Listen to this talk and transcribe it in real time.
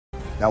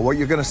Now, what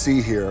you're going to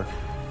see here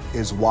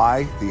is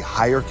why the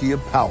hierarchy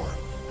of power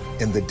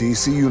in the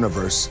DC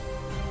universe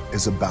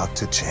is about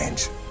to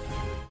change.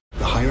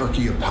 The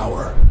hierarchy of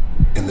power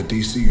in the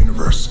DC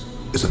universe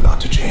is about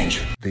to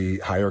change. The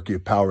hierarchy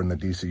of power in the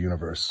DC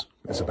universe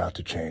is about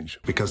to change.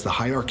 Because the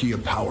hierarchy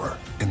of power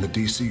in the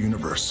DC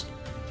universe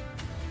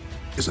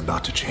is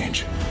about to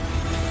change.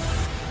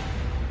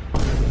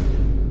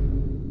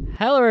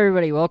 Hello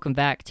everybody, welcome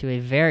back to a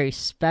very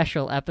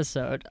special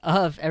episode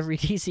of Every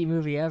DC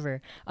Movie Ever.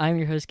 I'm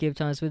your host, Gabe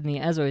Thomas. With me,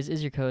 as always,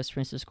 is your co-host,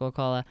 Princess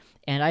Skullcala.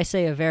 And I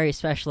say a very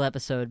special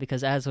episode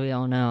because, as we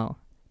all know,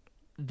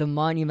 the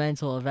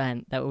monumental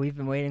event that we've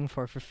been waiting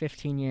for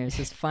 15 years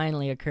has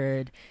finally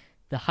occurred.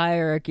 The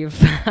hierarchy of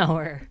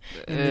power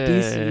in the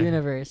DC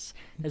universe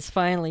has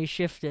finally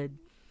shifted.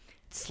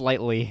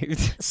 Slightly,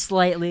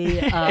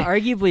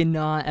 arguably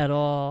not at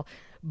all.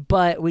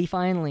 But we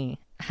finally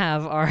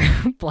have our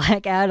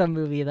Black Adam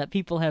movie that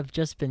people have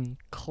just been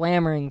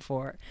clamoring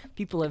for.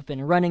 People have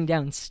been running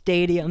down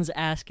stadiums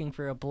asking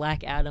for a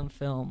Black Adam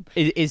film.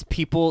 Is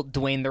people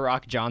Dwayne "The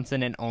Rock"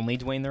 Johnson and only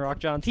Dwayne "The Rock"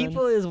 Johnson?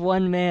 People is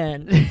one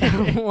man.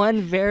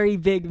 One very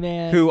big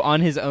man. Who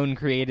on his own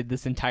created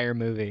this entire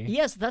movie.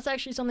 Yes, that's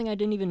actually something I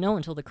didn't even know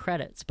until the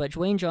credits. But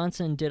Dwayne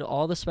Johnson did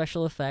all the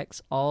special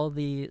effects, all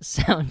the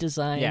sound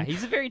design. Yeah,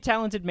 he's a very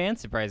talented man,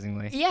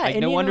 surprisingly. Yeah. Like,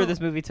 no wonder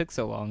this movie took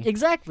so long.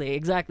 Exactly.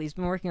 He's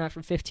been working on it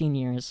for 15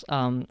 years.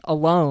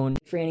 Alone.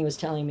 Franny was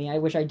telling me,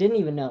 which I didn't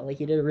even know, like,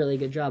 he did a really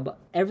good job, but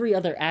every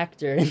other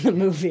actor in the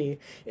movie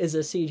is a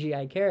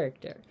CGI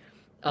character.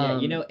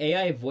 Yeah,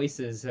 AI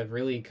voices have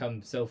really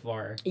come so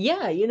far.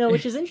 Yeah,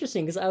 which is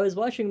interesting, because I was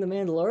watching The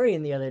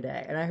Mandalorian the other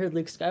day, and I heard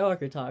Luke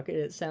Skywalker talk, and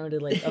it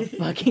sounded like a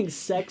fucking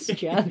sex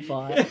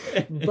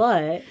chatbot,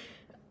 but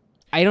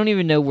I don't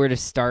even know where to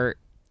start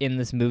in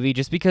this movie,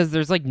 just because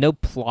there's, like, no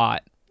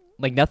plot.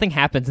 Like, nothing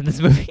happens in this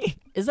movie.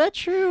 Is that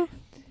true?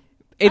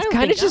 It's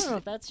kind of just. I don't know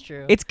if that's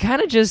true. It's kind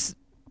of just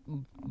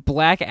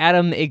Black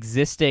Adam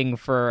existing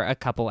for a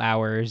couple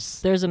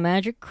hours. There's a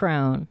magic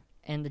crown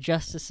and the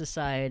Justice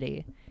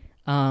Society,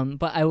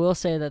 but I will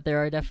say that there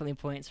are definitely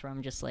points where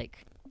I'm just like,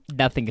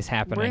 nothing is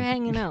happening. We're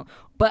hanging out.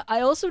 But I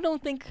also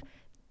don't think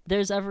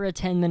there's ever a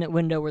 10-minute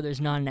window where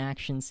there's not an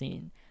action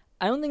scene.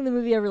 I don't think the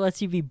movie ever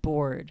lets you be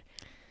bored.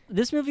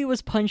 This movie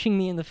was punching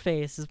me in the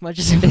face as much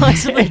as it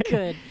possibly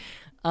could.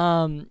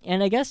 And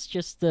I guess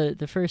just the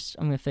first.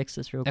 I'm gonna fix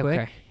this real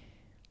quick.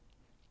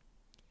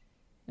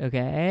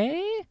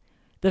 Okay.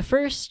 The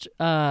first,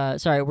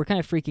 sorry, we're kind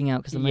of freaking out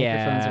because the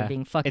microphones are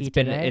being fucky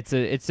today.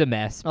 It's a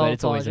mess, but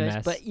it's always a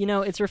mess. But,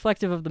 it's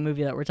reflective of the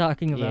movie that we're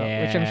talking about,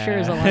 which I'm sure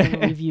is a lot of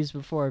what we've used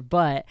before.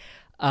 But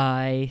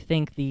I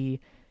think the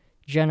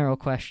general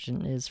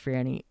question is,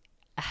 Franny,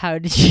 how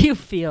did you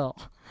feel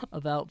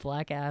about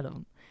Black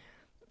Adam?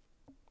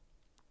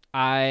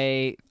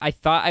 I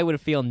thought I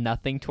would feel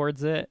nothing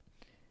towards it,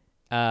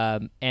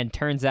 and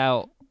turns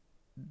out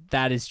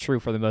that is true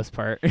for the most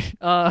part.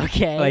 Oh,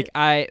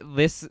 okay.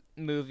 This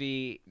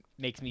movie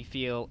makes me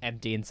feel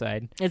empty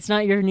inside. It's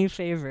not your new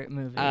favorite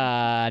movie.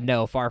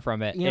 No, far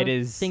from it. You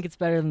don't think it's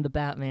better than The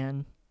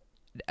Batman?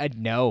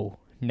 No,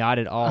 not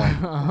at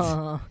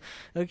all.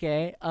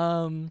 Okay.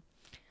 I'm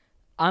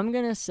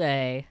gonna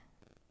say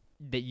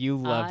that you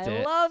loved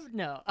it.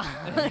 No.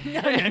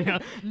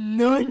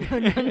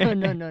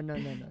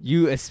 No.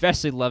 You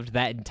especially loved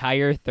that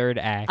entire third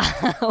act.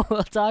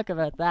 We'll talk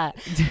about that.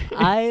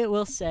 I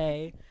will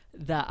say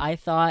that I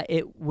thought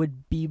it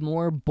would be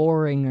more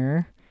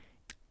boringer,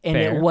 and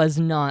Fair. It was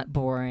not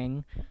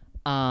boring.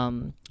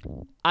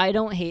 I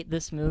don't hate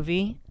this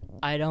movie.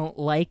 I don't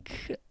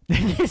like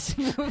this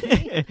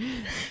movie.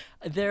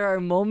 There are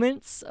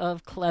moments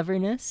of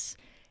cleverness,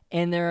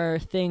 and there are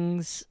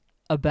things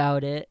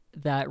about it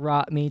that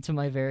rot me to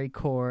my very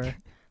core,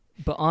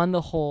 but on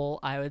the whole,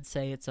 I would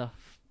say it's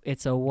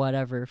a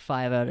whatever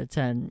 5 out of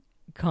 10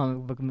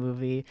 comic book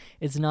movie.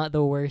 It's not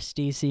the worst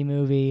DC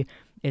movie.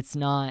 It's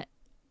not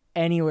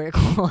anywhere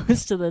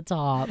close to the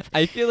top.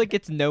 I feel like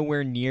it's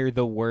nowhere near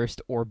the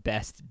worst or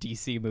best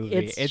DC movie.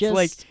 It's just,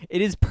 like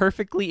it is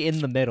perfectly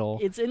in the middle.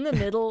 It's in the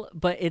middle,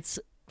 but it's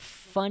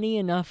funny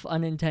enough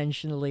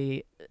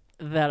unintentionally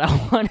that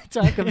I want to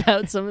talk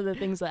about some of the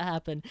things that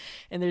happen.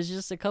 And there's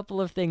just a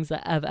couple of things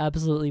that have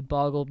absolutely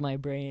boggled my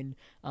brain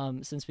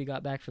since we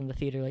got back from the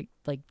theater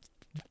like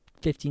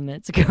 15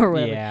 minutes ago or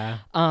whatever. Yeah.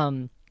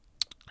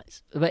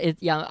 But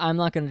I'm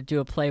not going to do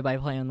a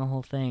play-by-play on the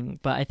whole thing,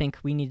 but I think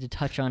we need to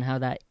touch on how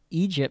that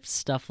Egypt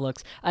stuff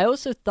looks. I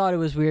also thought it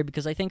was weird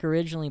because I think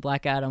originally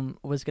Black Adam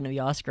was going to be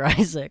Oscar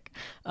Isaac,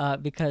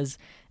 because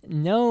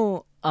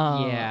no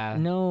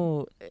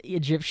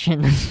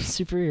Egyptian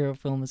superhero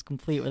film is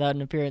complete without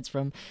an appearance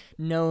from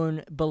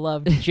known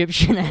beloved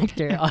Egyptian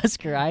actor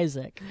Oscar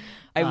Isaac.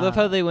 I love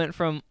how they went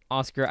from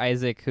Oscar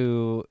Isaac,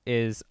 who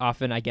is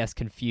often, I guess,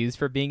 confused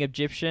for being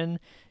Egyptian,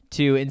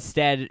 to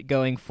instead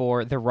going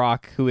for The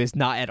Rock, who is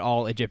not at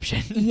all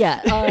Egyptian.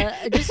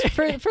 Yeah, just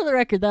for the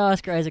record, that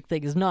Oscar Isaac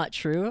thing is not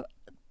true.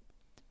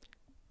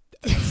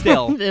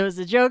 Still. It was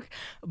a joke,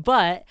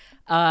 but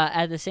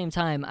at the same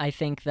time, I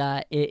think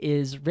that it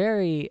is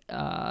very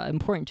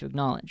important to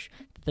acknowledge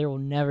there will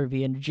never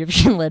be an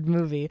Egyptian-led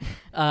movie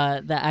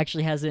that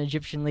actually has an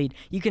Egyptian lead.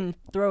 You can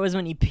throw as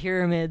many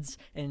pyramids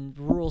and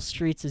rural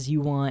streets as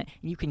you want,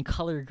 and you can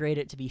color grade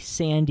it to be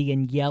sandy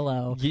and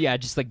yellow. Yeah,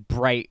 just like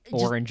bright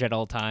orange at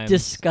all times.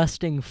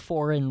 Disgusting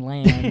foreign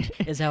land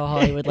is how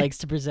Hollywood likes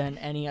to present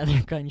any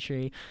other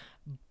country.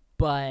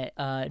 But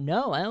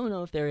no, I don't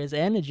know if there is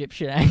an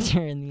Egyptian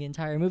actor in the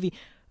entire movie.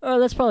 Oh,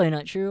 that's probably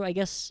not true. I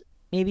guess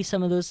maybe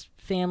some of those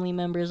family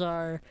members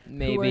are.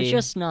 Maybe. Who are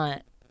just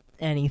not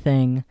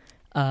anything.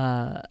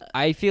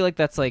 I feel like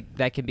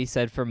that can be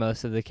said for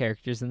most of the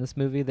characters in this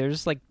movie. They're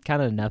just like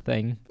kind of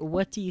nothing.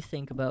 What do you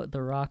think about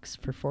The Rock's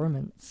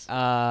performance?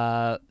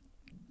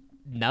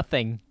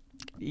 Nothing.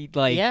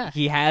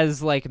 He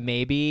has like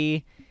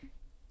maybe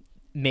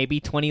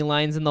 20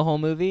 lines in the whole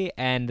movie,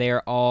 and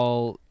they're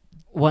all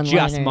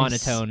just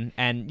monotone.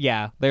 And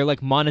yeah, they're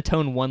like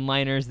monotone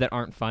one-liners that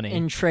aren't funny.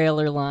 And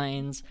trailer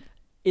lines.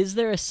 Is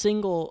there a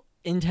single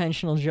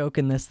intentional joke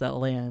in this that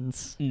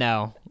lands?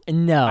 No.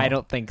 I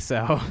don't think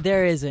so.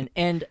 There isn't.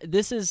 And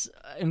this is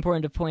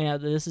important to point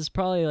out that this is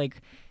probably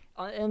like,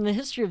 in the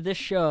history of this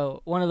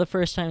show, one of the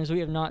first times we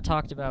have not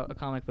talked about a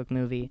comic book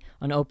movie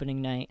on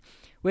opening night,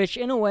 which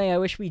in a way I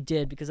wish we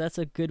did, because that's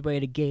a good way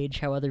to gauge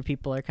how other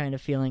people are kind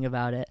of feeling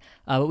about it.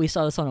 But we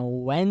saw this on a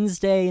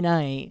Wednesday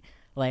night,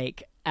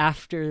 like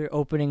after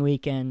opening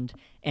weekend,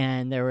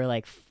 and there were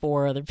like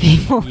 4 other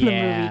people in the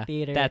movie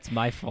theater. That's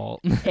my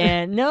fault.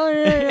 And no,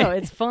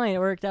 it's fine. It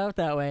worked out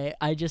that way.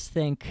 I just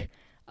think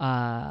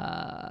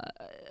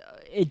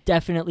it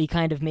definitely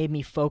kind of made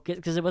me focus,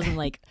 because it wasn't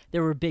like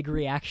there were big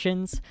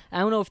reactions. I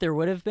don't know if there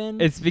would have been.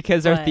 It's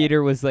because our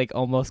theater was like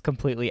almost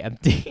completely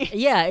empty.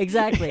 Yeah,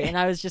 exactly. And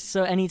I was just,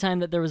 so anytime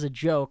that there was a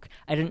joke,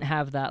 I didn't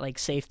have that like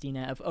safety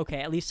net of,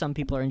 okay, at least some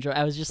people are enjoying.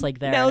 I was just like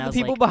there. No, and the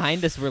people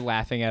behind us were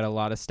laughing at a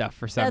lot of stuff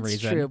for some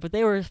reason. That's true, but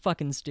they were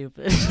fucking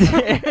stupid.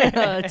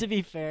 To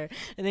be fair,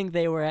 I think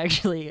they were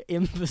actually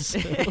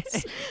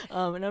imbeciles.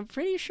 And I'm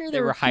pretty sure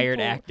they were hired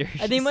people,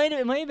 actors. It might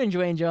have been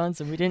Dwayne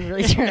Johnson. We didn't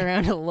really turn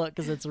around to look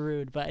because it's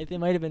rude, but I think it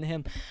might have been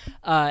him.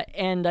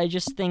 And I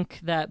just think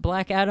that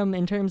Black Adam,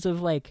 in terms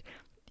of like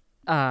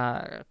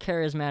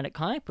charismatic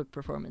comic book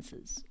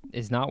performances,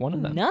 is not one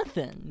of them.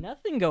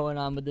 Nothing going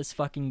on with this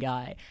fucking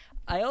guy.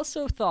 I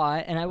also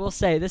thought, and I will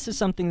say, this is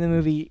something the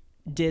movie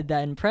did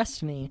that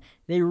impressed me.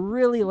 They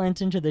really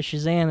lent into the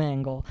Shazam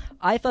angle.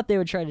 I thought they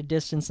would try to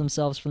distance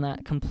themselves from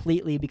that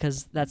completely,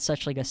 because that's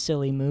such like a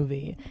silly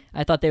movie.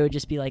 I thought they would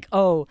just be like,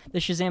 oh, the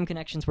Shazam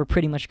connections we're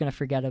pretty much going to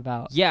forget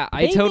about. Yeah,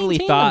 I totally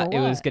thought it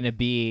was going to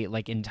be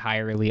like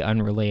entirely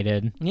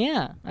unrelated.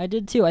 Yeah, I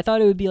did too. I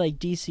thought it would be like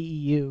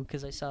DCEU,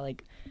 because I saw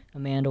like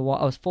Amanda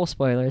Waller. Oh, full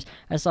spoilers.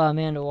 I saw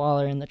Amanda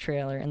Waller in the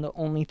trailer, and the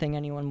only thing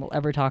anyone will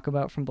ever talk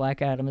about from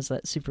Black Adam is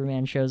that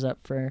Superman shows up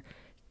for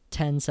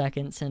 10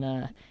 seconds in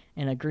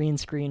a green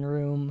screen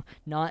room,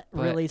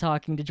 really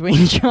talking to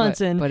Dwayne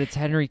Johnson. But it's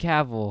Henry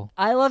Cavill.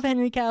 I love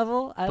Henry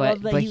Cavill. I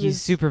love that he's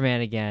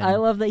Superman again. I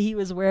love that he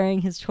was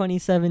wearing his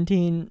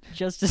 2017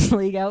 Justice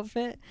League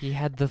outfit. He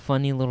had the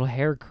funny little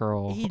hair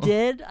curl. He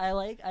did.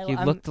 He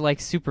looked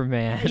like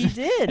Superman. He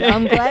did.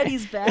 I'm glad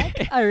he's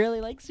back. I really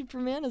like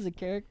Superman as a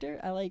character.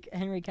 I like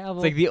Henry Cavill.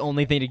 It's like the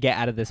only thing to get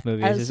out of this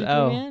movie is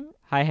Superman.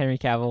 Hi, Henry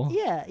Cavill.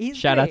 Yeah, he's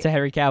Shout great. out to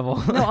Henry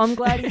Cavill. No, I'm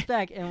glad he's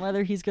back. And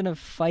whether he's going to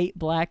fight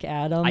Black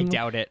Adam. I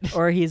doubt it.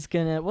 Or he's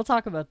going to... We'll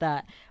talk about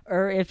that.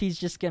 Or if he's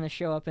just going to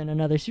show up in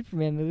another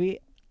Superman movie.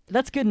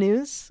 That's good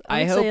news.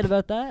 I'm excited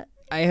about that.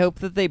 I hope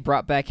that they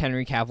brought back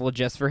Henry Cavill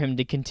just for him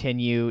to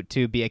continue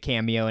to be a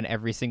cameo in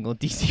every single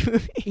DC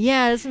movie.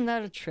 Yeah, isn't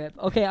that a trip?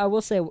 Okay, I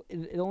will say,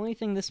 the only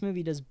thing this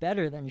movie does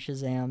better than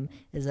Shazam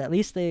is at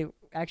least they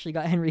actually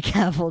got Henry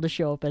Cavill to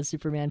show up as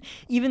Superman,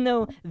 even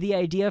though the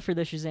idea for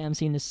the Shazam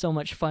scene is so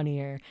much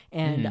funnier,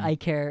 and I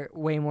care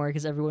way more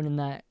because everyone in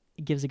that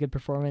gives a good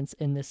performance,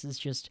 and this is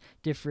just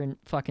different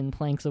fucking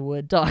planks of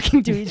wood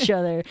talking to each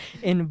other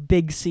in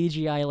big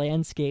CGI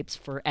landscapes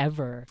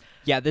forever.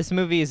 Yeah, this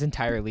movie is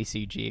entirely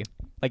CG.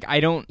 Like, I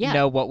don't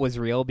know what was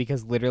real,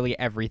 because literally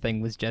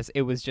everything was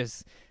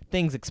just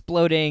things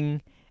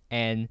exploding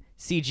and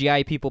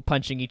CGI people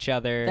punching each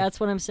other. That's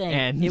what I'm saying.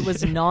 And it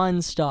was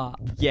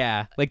nonstop.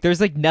 Yeah, like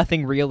there's like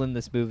nothing real in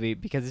this movie,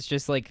 because it's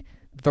just like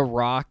The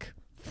Rock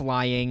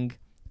flying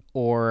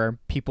or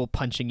people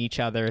punching each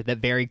other that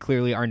very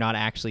clearly are not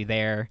actually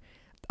there.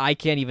 I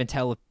can't even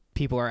tell if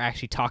people are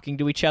actually talking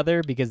to each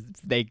other, because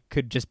they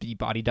could just be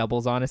body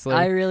doubles, honestly.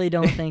 I really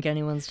don't think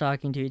anyone's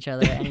talking to each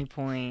other at any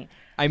point.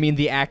 I mean,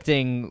 the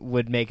acting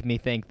would make me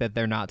think that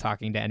they're not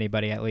talking to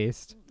anybody, at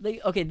least.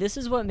 Like, okay, this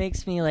is what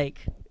makes me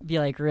be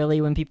like,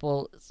 really, when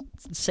people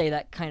say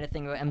that kind of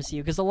thing about MCU,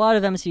 because a lot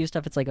of MCU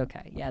stuff, it's like,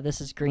 okay, yeah, this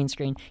is green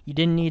screen. You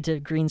didn't need to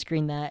green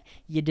screen that.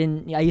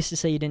 I used to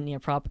say you didn't need a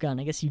prop gun.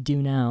 I guess you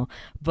do now.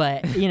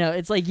 But,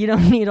 it's like you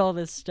don't need all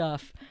this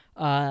stuff,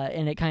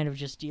 and it kind of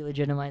just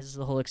delegitimizes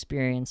the whole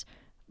experience.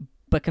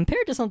 But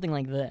compared to something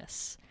like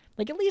this,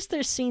 like, at least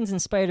there's scenes in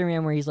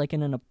Spider-Man where he's like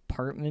in an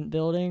apartment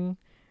building.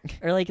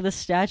 Or like the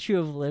Statue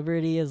of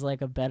Liberty is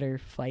like a better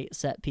fight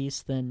set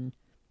piece than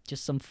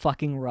just some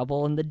fucking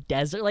rubble in the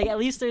desert. Like, at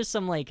least there's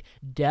some, like,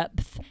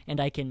 depth, and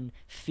I can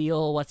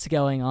feel what's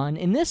going on.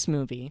 In this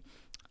movie,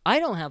 I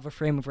don't have a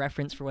frame of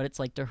reference for what it's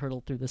like to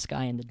hurtle through the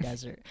sky in the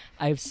desert.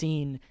 I've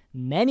seen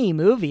many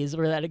movies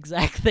where that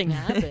exact thing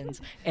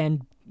happens,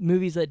 and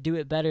movies that do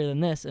it better than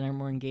this and are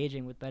more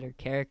engaging with better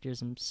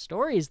characters and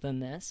stories than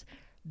this,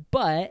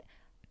 but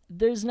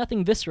there's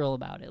nothing visceral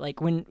about it.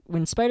 Like, when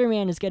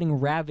Spider-Man is getting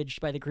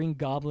ravaged by the Green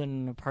Goblin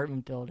in an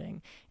apartment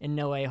building in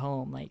No Way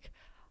Home, like,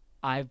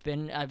 I've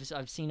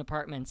seen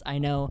apartments. I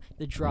know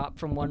the drop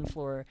from one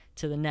floor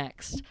to the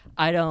next.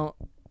 I don't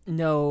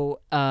know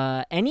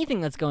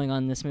anything that's going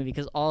on in this movie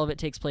because all of it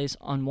takes place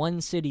on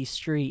one city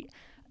street,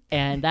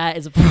 and that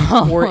is a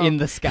problem. Or in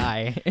the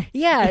sky.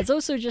 Yeah, it's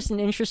also just an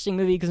interesting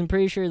movie because I'm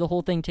pretty sure the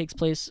whole thing takes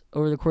place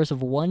over the course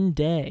of one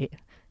day.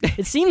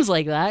 It seems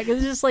like that because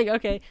it's just like,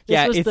 okay,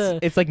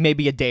 it's like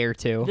maybe a day or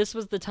two. This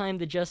was the time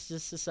the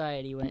Justice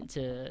Society went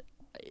to.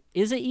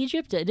 Is it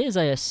Egypt? It is,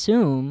 I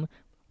assume.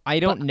 I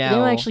don't know. They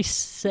don't actually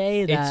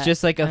say that. It's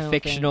just like a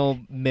fictional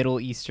Middle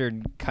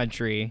Eastern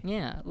country.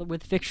 Yeah,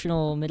 with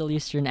fictional Middle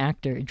Eastern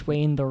actor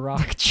Dwayne "The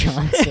Rock"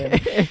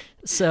 Johnson.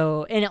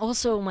 So, and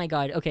also, oh my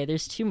God, okay,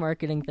 there's 2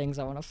 marketing things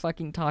I want to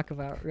fucking talk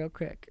about real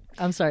quick.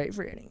 I'm sorry,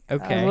 forgetting.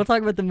 Okay. We'll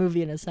talk about the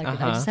movie in a second.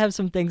 I just have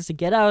some things to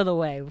get out of the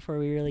way before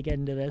we really get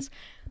into this.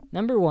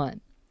 Number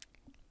 1,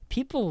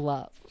 people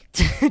love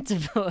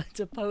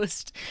to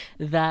post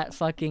that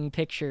fucking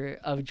picture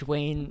of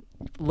Dwayne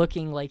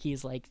looking like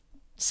he's like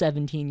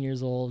 17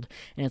 years old,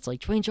 and it's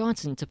like Dwayne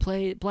Johnson to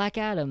play Black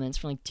Adam, and it's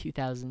from like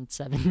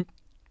 2007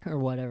 or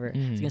whatever.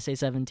 I was gonna say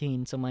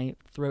 17, so my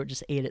throat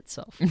just ate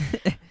itself.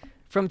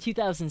 From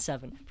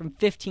 2007, from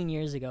 15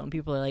 years ago, and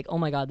people are like, oh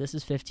my God, this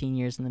is 15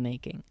 years in the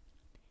making.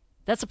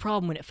 That's a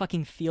problem when it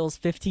fucking feels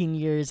 15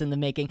 years in the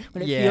making,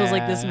 when it feels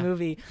like this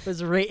movie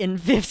was written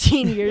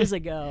 15 years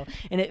ago,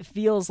 and it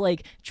feels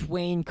like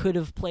Dwayne could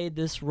have played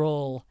this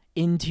role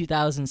in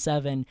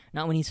 2007,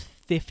 not when he's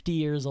 50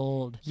 years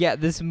old. Yeah,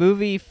 this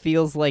movie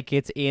feels like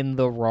it's in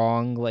the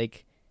wrong,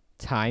 like,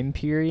 time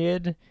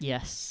period.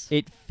 Yes.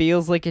 It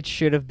feels like it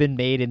should have been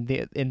made in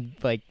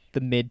the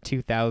mid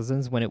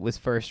 2000s when it was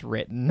first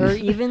written. Or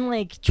even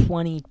like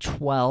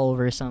 2012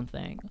 or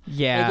something.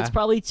 Yeah. Like, it's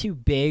probably too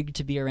big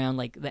to be around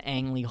like the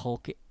Ang Lee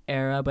Hulk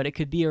era, but it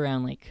could be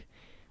around like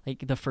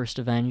the first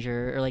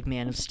Avenger or like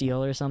Man of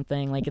Steel or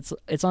something. Like,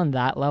 it's on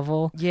that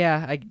level.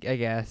 Yeah, I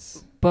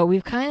guess. But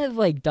we've kind of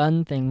like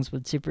done things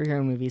with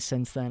superhero movies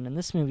since then, and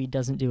this movie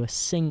doesn't do a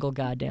single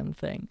goddamn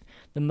thing.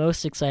 The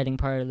most exciting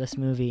part of this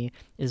movie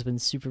is when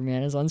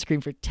Superman is on screen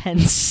for 10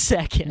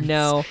 seconds.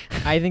 No,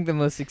 I think the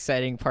most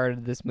exciting part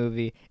of this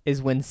movie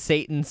is when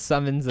Satan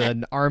summons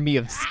an army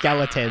of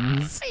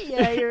skeletons.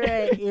 Yeah, you're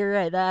right. You're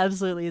right. That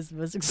absolutely is the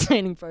most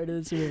exciting part of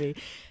this movie.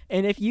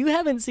 And if you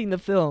haven't seen the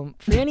film,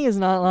 Franny is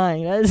not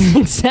lying. That is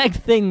the exact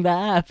thing that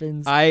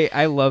happens.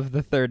 I love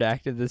the third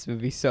act of this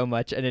movie so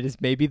much, and it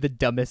is maybe the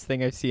dumbest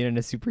thing I've seen in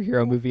a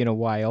superhero movie in a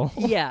while.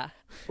 Yeah.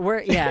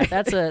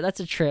 That's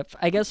a trip.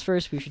 I guess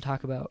first we should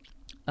talk about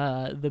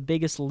the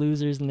biggest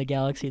losers in the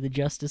galaxy, the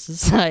Justice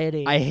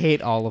Society. I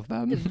hate all of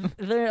them.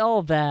 They're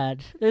all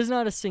bad. There's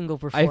not a single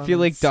performance. I feel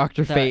like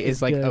Dr. that Fate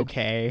is like good.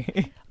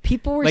 Okay.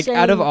 People were like saying,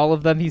 out of all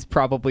of them, he's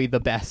probably the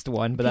best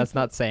one, but that's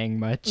not saying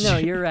much. No,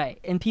 you're right.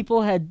 And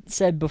people had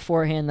said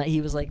beforehand that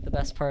he was like the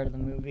best part of the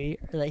movie,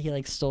 or that he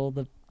like stole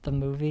the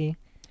movie.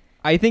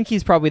 I think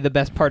he's probably the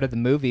best part of the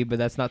movie, but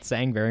that's not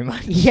saying very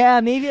much.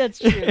 Yeah, maybe that's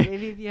true.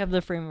 Maybe if you have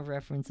the frame of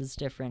reference, it's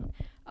different.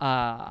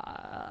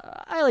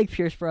 I like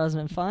Pierce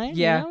Brosnan fine.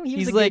 Yeah, you know? He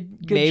was he's a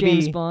like good maybe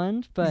James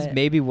Bond, but he's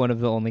maybe one of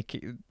the only,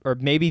 or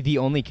maybe the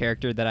only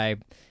character that I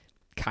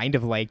kind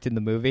of liked in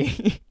the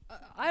movie.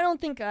 I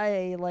don't think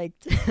I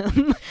liked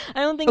him.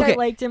 I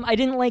liked him. I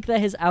didn't like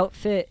that his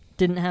outfit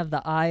didn't have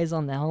the eyes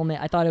on the helmet.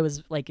 I thought it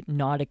was like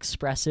not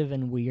expressive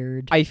and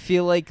weird. I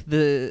feel like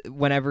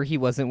whenever he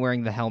wasn't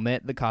wearing the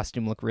helmet, the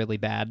costume looked really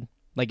bad.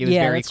 Like it was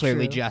very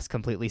clearly true. just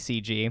completely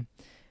CG.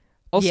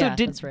 Also, yeah,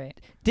 that's right.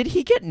 Did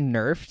he get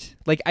nerfed?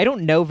 Like, I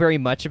don't know very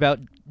much about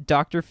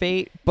Dr.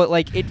 Fate, but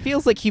like it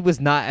feels like he was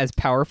not as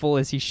powerful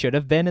as he should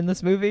have been in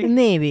this movie.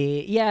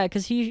 Maybe, yeah,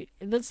 because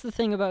that's the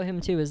thing about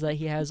him too, is that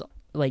he has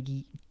like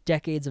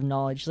decades of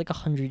knowledge. He's like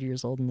 100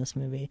 years old in this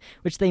movie,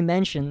 which they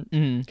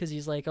mention because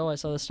he's like, oh, I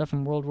saw this stuff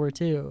in World War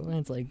II, and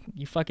it's like,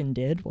 you fucking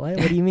did? What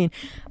do you mean?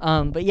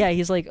 But yeah,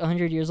 he's like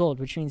 100 years old,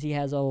 which means he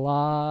has a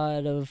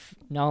lot of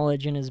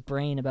knowledge in his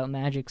brain about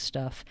magic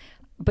stuff,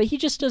 but he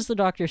just does the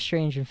Doctor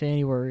Strange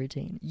Infinity War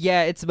routine.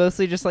 Yeah, it's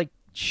mostly just like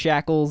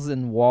shackles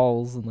and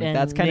walls, and like and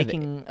that's kind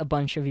making a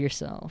bunch of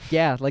yourself.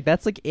 Yeah, like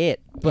that's like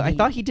it. But I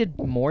thought he did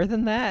more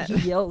than that.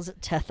 He yells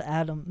at Teth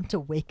Adam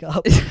to wake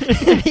up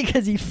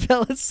because he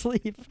fell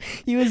asleep.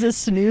 He was a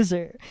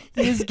snoozer.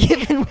 He was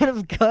given one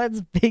of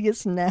God's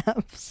biggest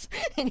naps,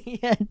 and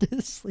he had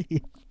to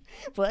sleep.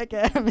 Black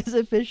Adam is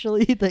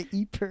officially the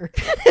Eeper.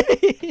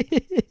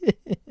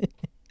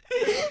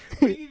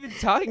 What are you even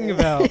talking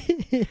about?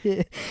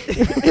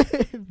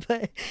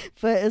 but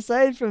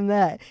aside from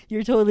that,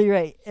 you're totally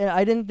right. And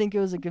I didn't think it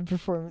was a good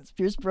performance.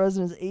 Pierce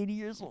Brosnan is 80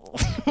 years old.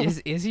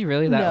 Is he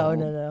really that old?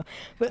 No.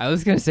 But I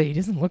was gonna say he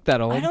doesn't look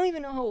that old. I don't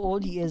even know how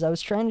old he is. I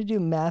was trying to do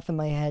math in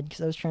my head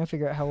because I was trying to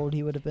figure out how old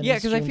he would have been. Yeah,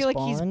 because I feel like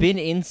he's been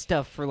in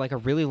stuff for like a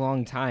really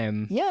long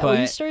time. Yeah, but well,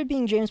 he started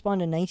being James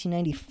Bond in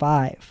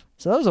 1995.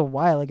 So that was a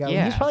while ago.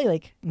 Yeah. He was probably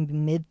like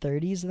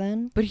mid-30s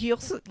then. But he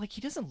also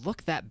he doesn't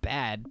look that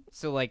bad.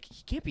 So like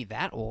he can't be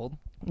that old.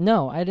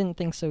 No, I didn't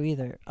think so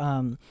either.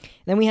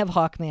 Then we have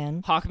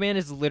Hawkman. Hawkman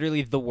is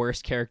literally the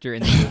worst character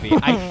in the movie.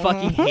 I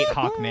fucking hate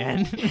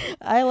Hawkman.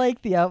 I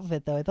like the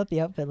outfit though. I thought the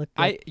outfit looked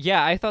good.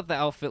 I thought the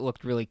outfit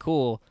looked really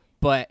cool,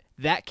 but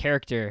that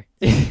character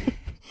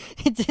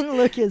It didn't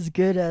look as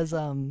good as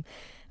the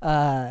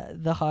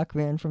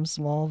Hawkman from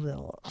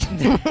Smallville.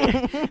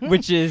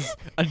 which is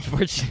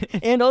unfortunate.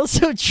 And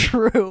also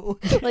true.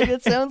 Like,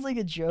 it sounds like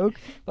a joke,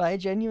 but I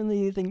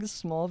genuinely think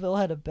Smallville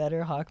had a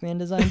better Hawkman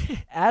design.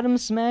 Atom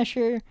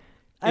Smasher,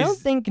 I don't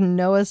think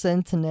Noah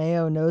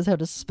Centineo knows how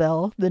to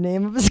spell the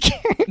name of his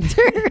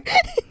character.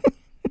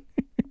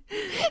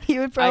 He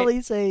would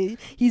probably say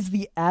he's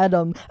the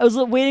Atom. I was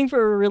waiting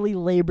for a really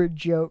labored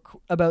joke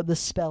about the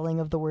spelling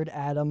of the word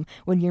Atom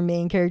when your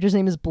main character's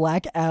name is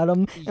Black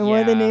Adam, and one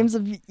of the names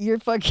of your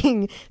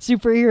fucking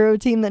superhero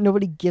team that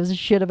nobody gives a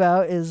shit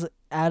about is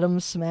Atom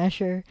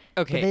Smasher.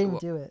 Okay, but they didn't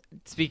do it.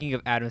 Speaking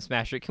of Atom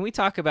Smasher, can we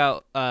talk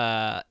about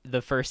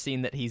the first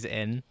scene that he's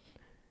in?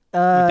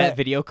 With Uh, that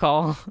video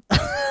call?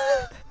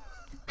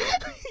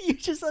 You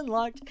just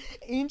unlocked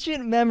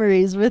ancient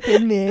memories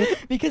within me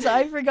because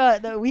I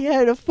forgot that we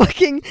had a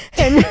fucking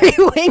Henry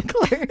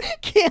Winkler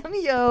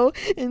cameo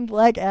in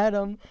Black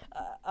Adam.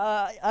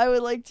 I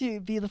would like to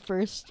be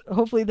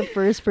hopefully the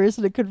first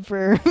person to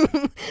confirm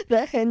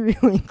that Henry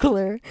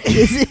Winkler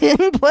is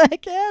in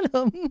Black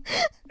Adam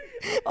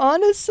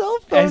on a cell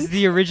phone. As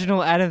the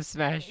original Atom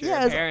Smasher,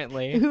 Yes,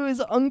 apparently. who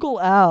is Uncle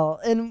Al.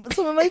 And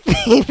some of my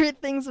favorite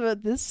things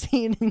about this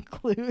scene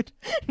include,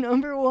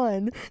 number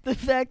one, the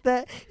fact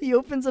that he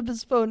opens up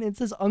his phone and it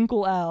says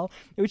Uncle Al,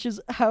 which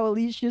is how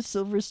Alicia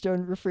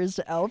Silverstone refers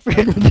to Alfred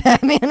in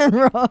Batman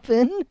and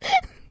Robin.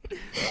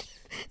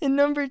 And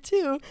number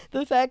two,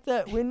 the fact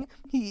that when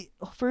he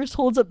first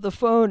holds up the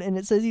phone and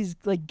it says he's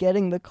like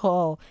getting the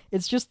call,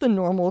 it's just the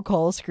normal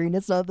call screen.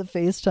 It's not the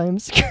FaceTime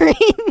screen.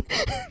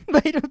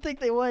 But I don't think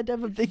they wanted to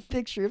have a big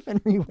picture of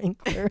Henry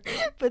Winkler.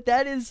 But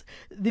that is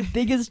the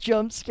biggest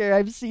jump scare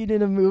I've seen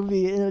in a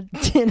movie in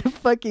a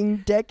fucking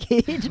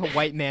decade. A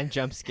white man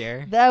jump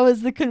scare. That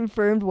was the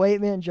confirmed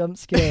white man jump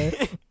scare.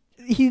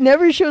 He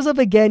never shows up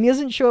again. He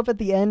doesn't show up at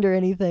the end or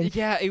anything.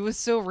 Yeah, it was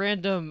so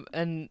random,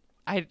 and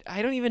I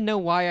don't even know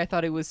why I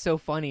thought it was so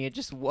funny. It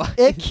just was.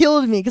 It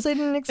killed me because I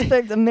didn't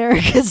expect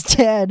America's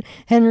dad,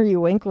 Henry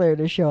Winkler,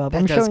 to show up.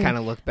 That does kind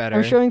of look better.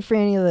 I'm showing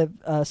Franny the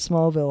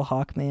Smallville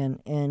Hawkman,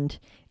 and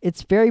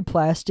it's very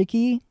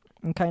plasticky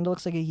and kind of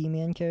looks like a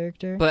He-Man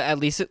character. But at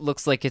least it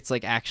looks like it's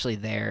like actually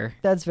there.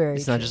 That's very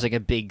It's true. not just like a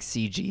big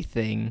CG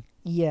thing.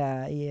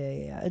 Yeah.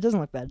 It doesn't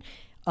look bad.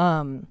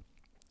 And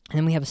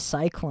then we have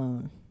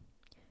Cyclone,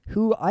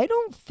 who I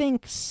don't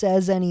think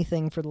says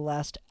anything for the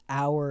last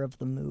hour of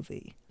the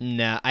movie.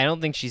 Nah, I don't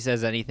think she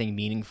says anything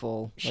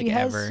meaningful. She like,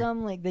 has ever.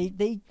 some like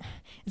they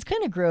it's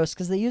kind of gross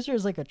because they use her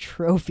as like a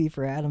trophy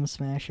for Atom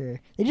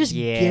Smasher. They just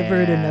give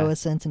her to Yeah. Noah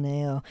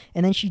Centineo,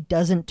 and then she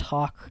doesn't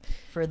talk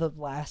for the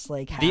last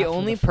like half The of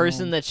only the person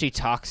film. that she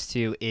talks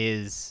to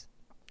is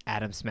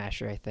Atom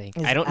Smasher, I think.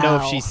 Is I don't know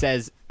if Al. she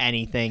says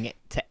anything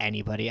to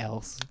anybody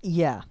else.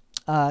 Yeah.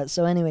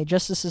 So anyway,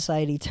 Justice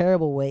Society,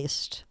 terrible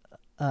waste.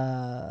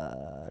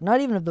 Not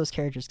even of those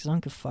characters, because I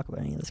don't give a fuck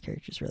about any of those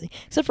characters really,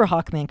 except for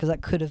Hawkman, because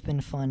that could have been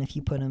fun if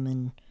you put him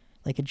in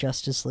like a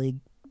Justice League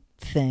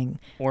thing.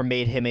 Or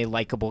made him a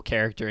likable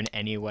character in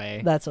any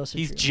way. That's also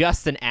He's true.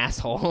 just an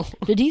asshole.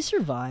 Did he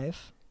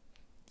survive?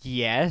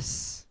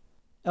 Yes.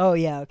 Oh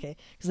yeah, okay,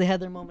 because they had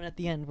their moment at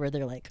the end where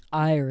they're like,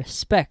 "I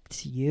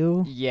respect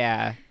you."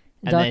 Yeah.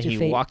 And Dr. then he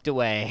Fate. walked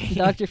away.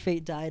 Dr.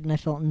 Fate died, and I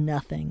felt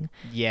nothing.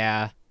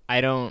 Yeah. I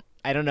don't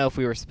know if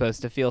we were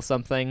supposed to feel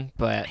something,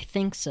 but I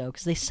think so,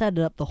 because they set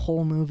it up the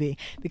whole movie,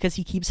 because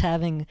he keeps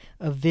having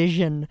a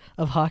vision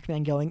of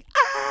Hawkman going,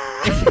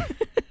 "Ah!"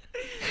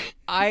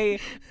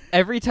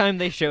 every time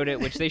they showed it,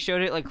 which they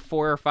showed it like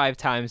 4 or 5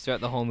 times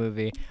throughout the whole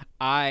movie,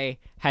 I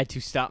had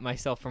to stop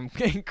myself from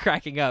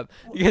cracking up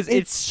because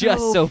it's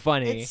just so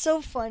funny. It's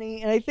so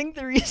funny, and I think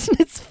the reason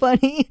it's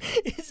funny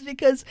is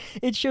because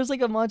it shows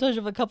like a montage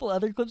of a couple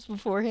other clips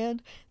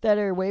beforehand that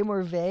are way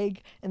more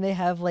vague, and they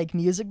have like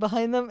music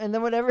behind them, and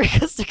then whenever it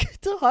goes to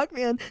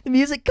Hawkman, the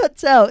music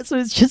cuts out, so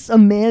it's just a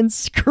man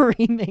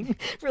screaming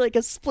for like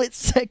a split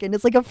second.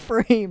 It's like a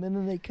frame, and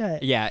then they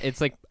cut. Yeah,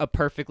 it's like a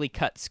perfectly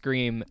cut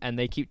scream, and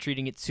they keep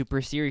treating it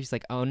super serious,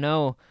 like, oh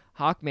no,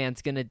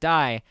 Hawkman's gonna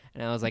die.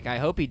 And I was like, I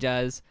hope he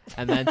does.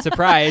 And then,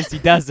 surprise, he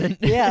doesn't.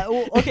 Yeah,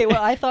 well, okay, what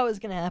I thought was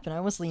going to happen, I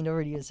almost leaned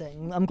over to you and said,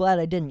 I'm glad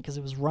I didn't because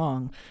it was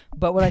wrong.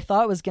 But what I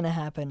thought was going to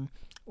happen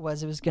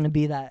was it was going to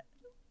be that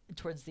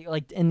towards the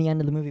like in the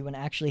end of the movie when it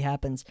actually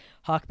happens,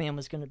 Hawkman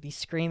was gonna be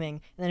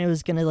screaming, and then it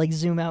was gonna like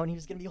zoom out, and he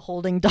was gonna be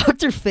holding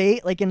Dr.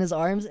 Fate like in his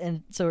arms,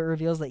 and so it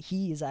reveals that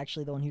he is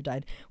actually the one who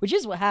died, which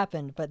is what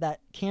happened. But that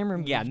camera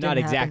move Yeah, didn't not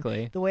happen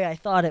exactly the way I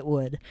thought it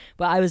would.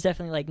 But I was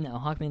definitely like, no,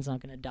 Hawkman's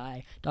not gonna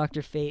die.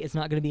 Dr. Fate is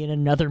not gonna be in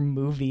another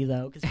movie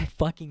though, because who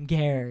fucking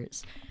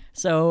cares?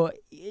 So,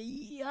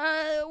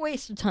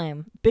 waste of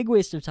time, big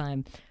waste of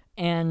time.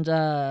 And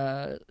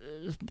I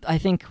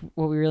think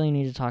what we really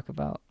need to talk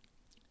about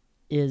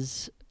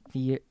is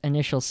the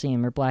initial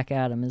scene where Black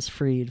Adam is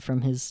freed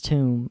from his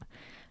tomb.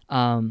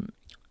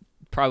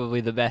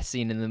 Probably the best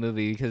scene in the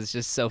movie because it's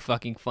just so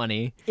fucking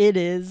funny. It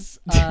is.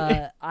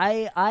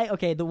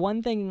 Okay, the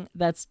one thing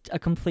that's a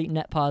complete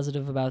net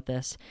positive about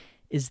this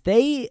is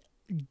they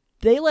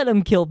let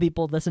him kill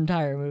people this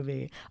entire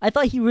movie. I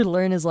thought he would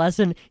learn his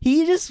lesson.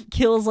 He just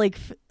kills like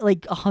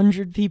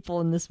 100 people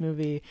in this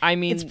movie. I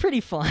mean, it's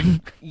pretty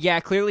fun. Yeah,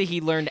 clearly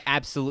he learned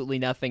absolutely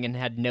nothing and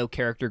had no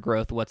character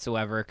growth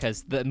whatsoever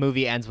because the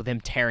movie ends with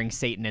him tearing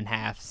Satan in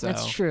half. So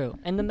that's true.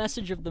 And the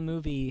message of the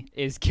movie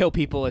is kill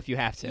people if you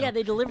have to. Yeah,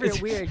 they deliver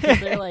it weird because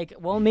they're like,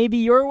 well, maybe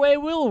your way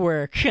will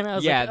work. And I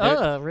was like,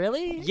 oh,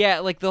 really? Yeah,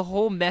 like the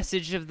whole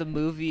message of the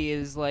movie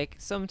is like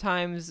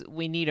sometimes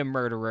we need a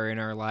murderer in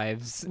our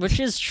lives. Which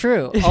is true.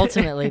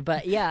 Ultimately,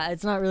 but yeah,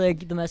 it's not really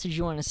the message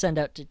you want to send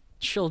out to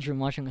children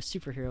watching a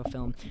superhero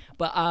film.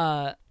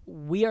 But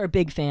we are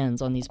big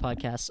fans on these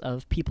podcasts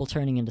of people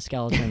turning into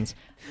skeletons.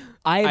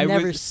 I've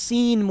never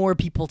seen more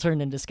people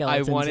turn into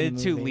skeletons. I wanted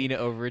to lean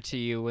over to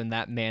you when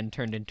that man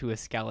turned into a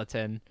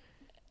skeleton.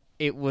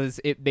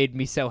 It made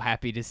me so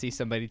happy to see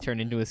somebody turn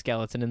into a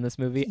skeleton in this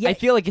movie. Yeah. I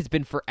feel like it's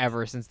been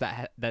forever since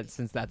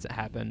that's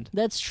happened.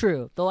 That's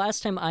true. The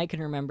last time I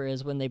can remember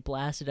is when they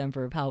blasted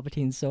Emperor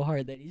Palpatine so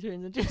hard that he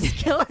turns into a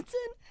skeleton.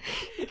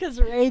 Because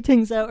Rey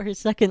takes out her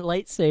second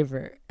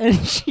lightsaber and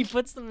she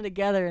puts them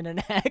together in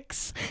an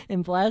X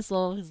and blasts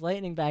all of his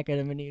lightning back at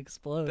him and he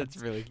explodes. That's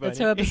really funny. That's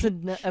how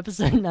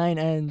episode 9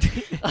 ends.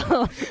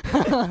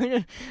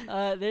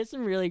 There's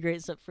some really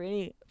great stuff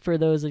for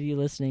those of you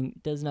listening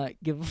does not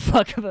give a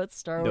fuck about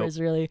Star Wars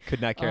really.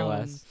 Could not care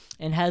less.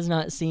 And has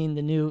not seen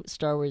the new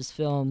Star Wars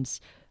films.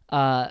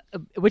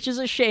 Which is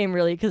a shame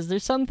really because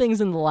there's some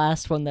things in the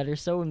last one that are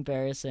so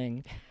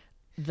embarrassing.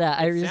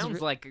 It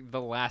sounds like the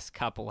last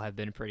couple have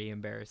been pretty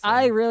embarrassing.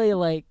 I really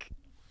like.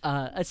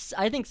 I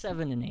think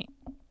 7 and 8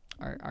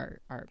 are.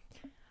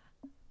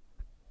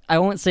 I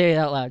won't say it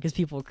out loud because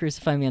people will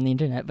crucify me on the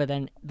internet. But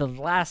then the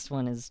last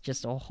one is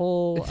just a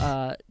whole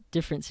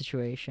different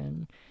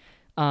situation.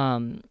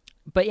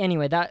 But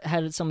anyway, that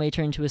had somebody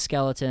turn into a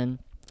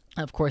skeleton.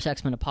 Of course,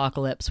 X-Men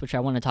Apocalypse, which I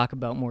want to talk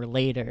about more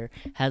later,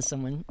 has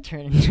someone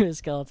turn into a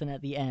skeleton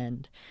at the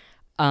end.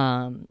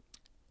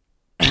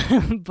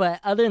 But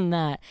other than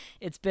that,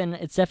 it's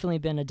definitely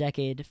been a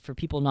decade for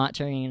people not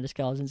turning into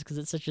skeletons because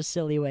it's such a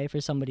silly way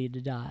for somebody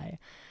to die.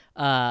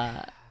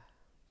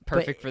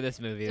 Perfect for this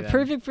movie. Then.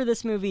 Perfect for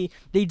this movie.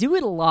 They do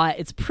it a lot.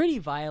 It's pretty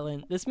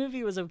violent. This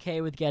movie was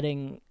okay with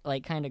getting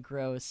like kind of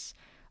gross,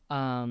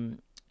 and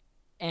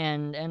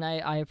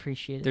I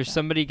appreciate it. There's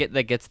somebody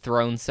that gets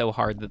thrown so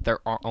hard that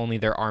only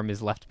their arm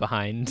is left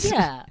behind.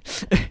 Yeah,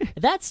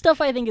 that stuff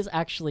I think is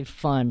actually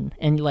fun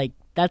and like.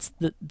 That's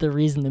the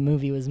reason the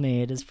movie was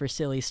made is for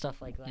silly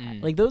stuff like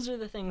that. Like those are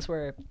the things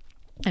where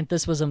if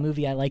this was a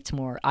movie I liked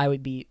more, I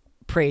would be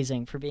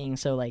praising for being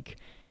so like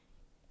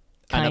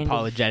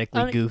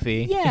unapologetically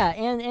goofy. Yeah,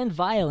 and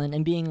violent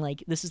and being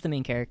like this is the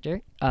main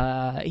character.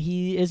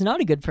 He is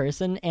not a good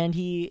person and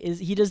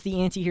he does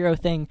the anti-hero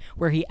thing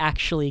where he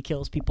actually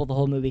kills people the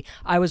whole movie.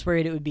 I was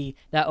worried it would be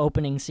that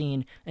opening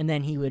scene and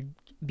then he would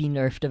be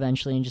nerfed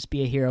eventually and just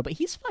be a hero, but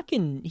he's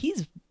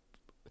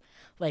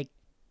like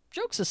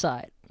jokes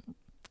aside.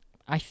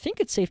 I think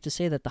it's safe to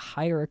say that the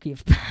hierarchy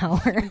of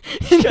power in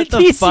the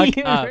DC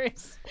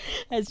universe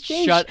has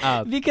changed. Shut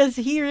up. Because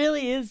he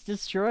really is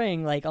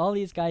destroying like all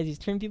these guys. He's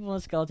turning people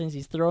into skeletons.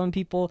 He's throwing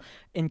people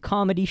in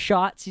comedy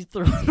shots. He's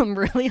throwing them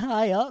really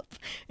high up,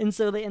 and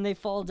so they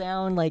fall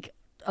down like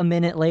a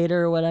minute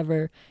later or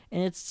whatever.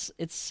 And it's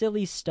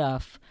silly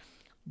stuff.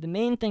 The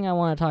main thing I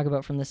want to talk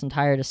about from this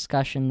entire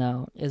discussion,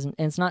 though, and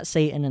it's not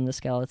Satan and the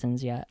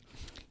skeletons yet.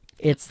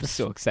 I'm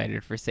so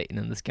excited for Satan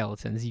and the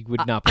Skeletons. You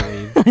would not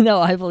believe.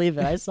 No, I believe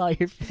it. I saw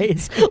your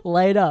face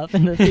light up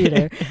in the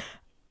theater.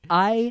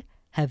 I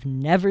have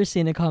never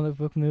seen a comic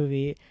book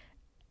movie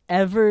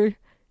ever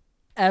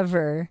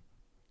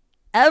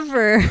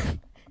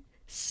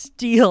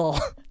steal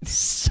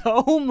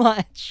so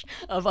much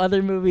of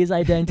other movies'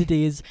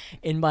 identities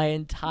in my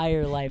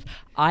entire life.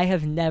 I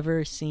have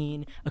never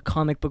seen a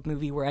comic book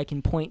movie where I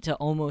can point to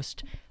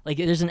almost like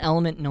there's an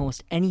element in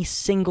almost any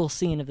single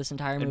scene of this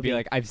entire movie. It'd be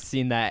like I've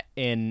seen that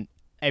in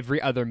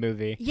every other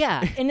movie.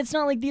 Yeah, and it's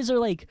not like these are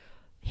like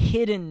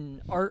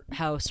hidden art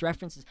house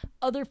references.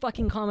 Other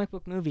fucking comic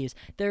book movies.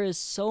 There is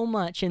so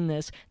much in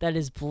this that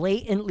is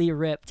blatantly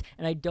ripped,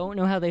 and I don't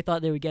know how they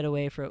thought they would get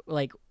away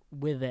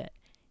with it.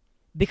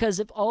 Because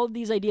if all of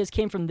these ideas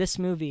came from this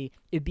movie,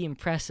 it'd be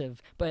impressive.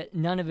 But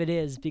none of it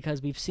is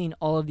because we've seen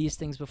all of these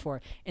things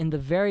before. In the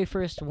very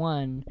first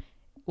one,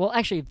 well,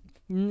 actually,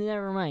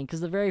 Never mind,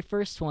 because the very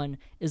first one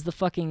is the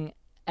fucking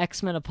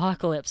X-Men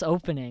Apocalypse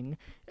opening,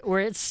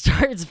 where it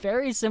starts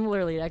very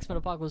similarly to X-Men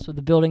Apocalypse with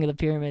the building of the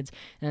pyramids,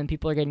 and then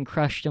people are getting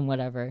crushed and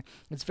whatever.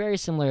 It's very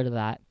similar to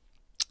that.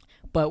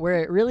 But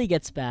where it really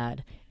gets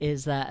bad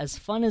is that as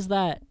fun as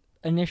that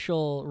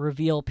initial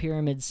reveal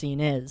pyramid scene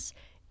is,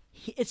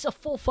 it's a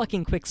full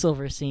fucking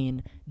Quicksilver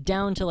scene,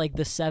 down to like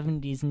the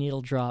 70s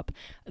needle drop.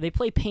 They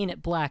play Paint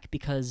It Black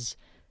because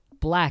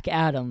Black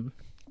Adam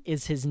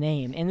is his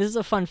name. And this is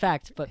a fun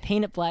fact, but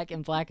Paint It Black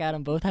and Black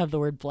Adam both have the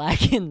word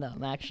black in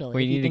them, actually.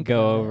 We need to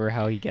go over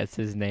how he gets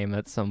his name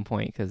at some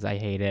point, because I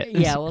hate it.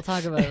 Yeah, we'll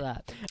talk about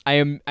that. I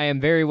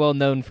am very well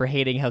known for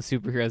hating how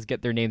superheroes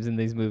get their names in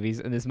these movies,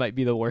 and this might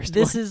be the worst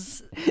This one.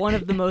 is one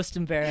of the most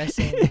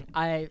embarrassing,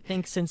 I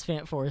think, since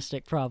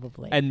Fantastic,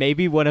 probably. And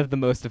maybe one of the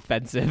most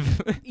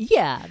offensive.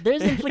 Yeah,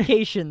 there's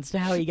implications to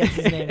how he gets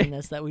his name in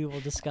this that we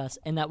will discuss,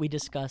 and that we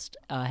discussed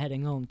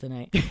heading home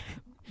tonight.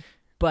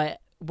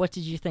 But what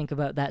did you think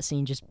about that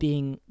scene just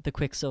being the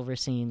Quicksilver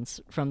scenes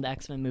from the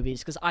X-Men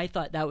movies? Because I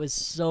thought that was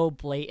so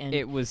blatant.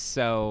 It was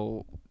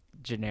so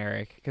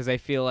generic, because I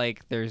feel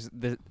like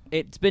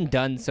it's been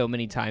done so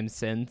many times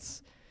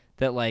since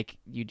that, like,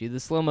 you do the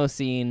slow-mo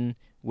scene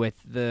with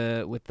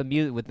the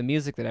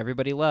music that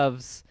everybody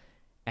loves,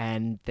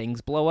 and things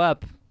blow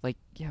up. Like,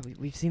 yeah,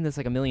 we've seen this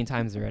like a million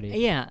times already.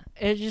 Yeah,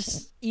 it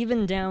just,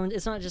 even down,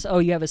 it's not just, oh,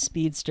 you have a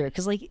speedster.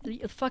 Because, like,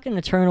 the fucking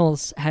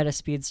Eternals had a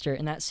speedster,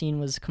 and that scene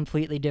was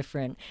completely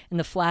different. And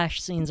the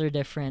Flash scenes are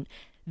different.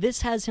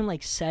 This has him,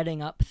 like,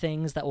 setting up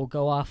things that will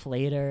go off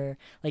later.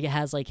 Like, it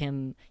has, like,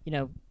 him,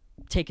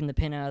 taking the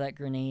pin out of that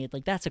grenade.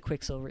 Like, that's a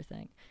Quicksilver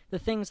thing. The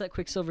things that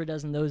Quicksilver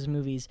does in those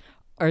movies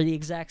are the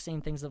exact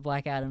same things that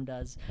Black Adam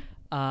does.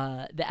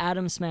 The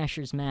Atom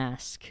Smasher's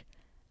mask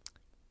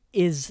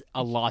is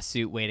a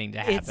lawsuit waiting to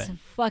happen.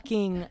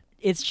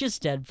 It's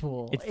just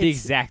Deadpool. It's the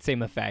exact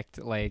same effect.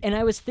 Like, and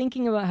I was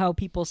thinking about how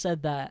people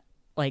said that,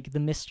 like, the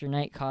Mr.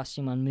 Knight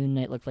costume on Moon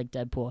Knight looked like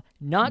Deadpool.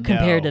 Not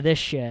compared to this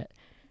shit.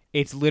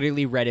 It's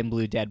literally red and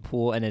blue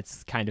Deadpool, and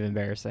it's kind of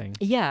embarrassing.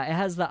 Yeah, it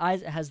has the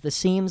eyes, it has the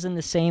seams in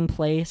the same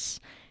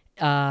place.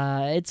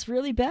 It's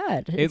really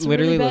bad. It's it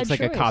literally really looks like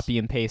choice. a copy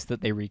and paste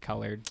that they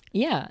recolored.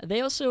 Yeah,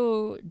 they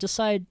also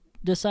decided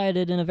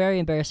in a very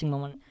embarrassing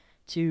moment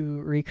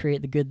to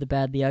recreate the good, the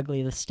bad, the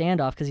ugly, the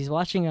standoff, because he's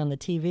watching it on the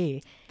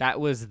TV. That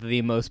was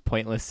the most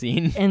pointless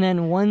scene. And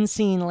then one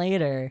scene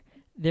later,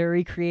 they're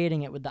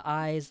recreating it with the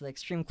eyes, the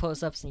extreme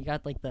close-ups, and you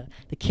got, like, the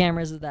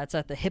cameras that's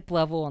at the hip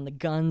level on the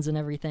guns and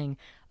everything.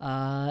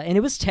 And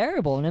it was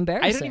terrible and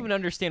embarrassing. I don't even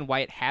understand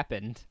why it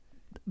happened.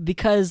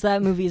 Because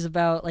that movie is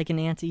about, like, an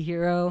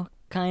anti-hero,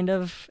 kind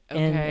of,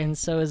 and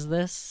so is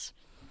this.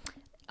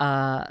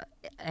 And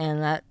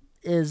that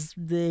is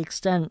the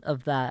extent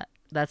of that.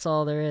 That's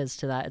all there is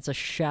to that. It's a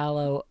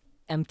shallow,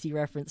 empty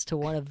reference to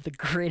one of the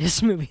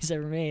greatest movies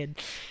ever made.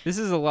 This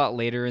is a lot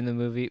later in the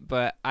movie,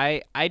 but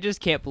I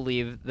just can't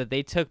believe that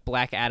they took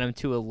Black Adam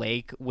to a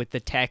lake with the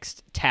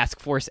text Task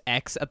Force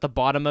X at the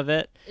bottom of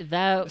it.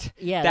 That's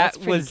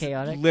pretty was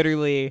chaotic.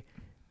 Literally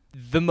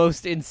the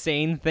most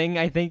insane thing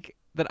I think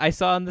that I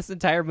saw in this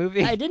entire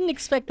movie. I didn't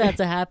expect that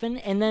to happen,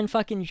 and then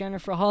fucking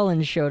Jennifer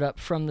Holland showed up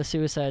from the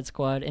Suicide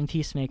Squad and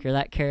Peacemaker.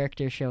 That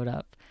character showed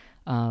up.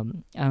 I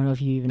don't know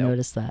if you even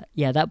noticed that.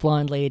 Yeah, that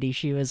blonde lady,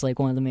 she was like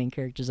one of the main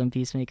characters on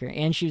Peacemaker,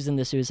 and she was in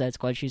the Suicide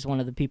Squad. She's one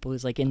of the people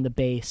who's like in the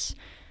base.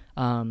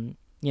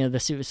 The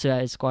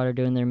Suicide Squad are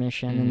doing their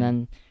mission, and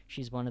then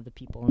she's one of the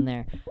people in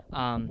there.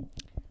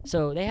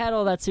 So they had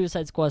all that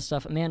Suicide Squad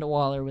stuff. Amanda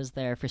Waller was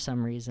there for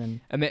some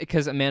reason.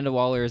 Because Amanda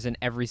Waller is in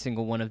every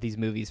single one of these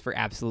movies for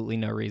absolutely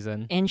no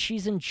reason. And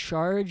she's in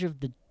charge of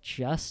the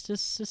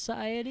Justice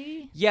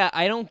Society? Yeah,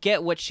 I don't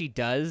get what she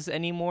does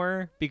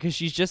anymore, because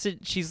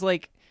she's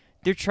like,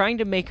 they're trying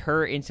to make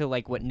her into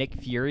like what Nick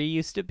Fury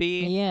used to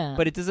be. Yeah.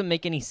 But it doesn't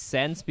make any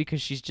sense because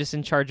she's just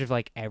in charge of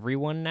like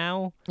everyone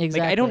now.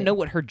 Exactly. Like, I don't know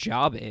what her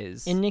job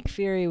is. And Nick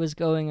Fury was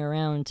going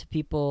around to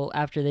people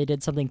after they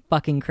did something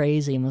fucking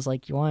crazy and was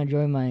like, you want to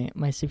join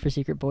my super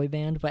secret boy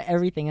band? But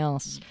everything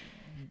else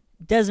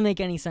doesn't make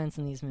any sense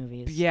in these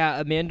movies.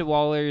 Yeah, Amanda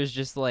Waller is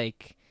just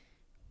like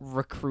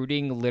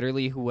recruiting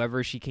literally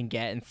whoever she can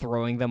get and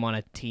throwing them on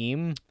a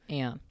team.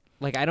 Yeah.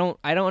 Like, I don't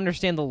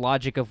understand the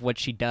logic of what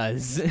she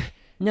does.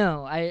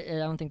 No, I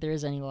don't think there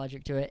is any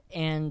logic to it.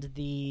 And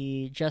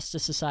the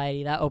Justice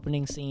Society, that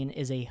opening scene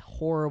is a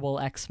horrible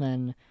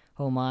X-Men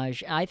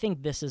homage. I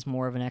think this is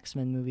more of an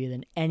X-Men movie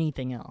than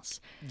anything else.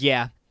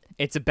 Yeah,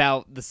 it's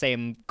about the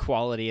same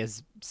quality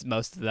as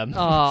most of them.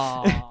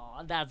 Oh,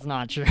 that's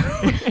not true.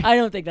 I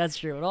don't think that's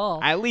true at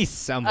all. At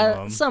least some of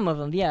them. Some of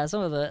them, yeah,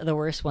 some of the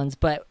worst ones.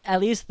 But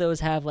at least those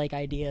have like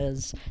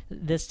ideas.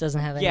 This doesn't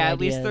have any ideas. Yeah, at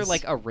least they're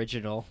like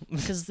original.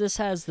 Because this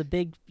has the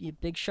big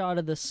shot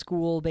of the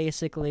school.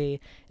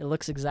 Basically, it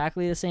looks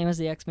exactly the same as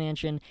the X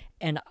Mansion,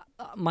 and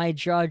my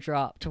jaw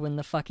dropped when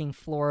the fucking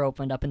floor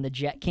opened up and the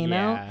jet came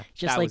out.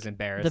 Just that like was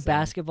embarrassing. the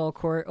basketball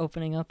court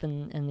opening up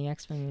in the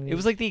X-Men movie. It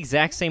was like the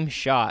exact same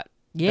shot.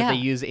 Yeah. That they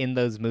use in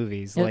those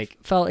movies. It like,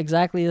 felt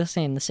exactly the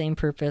same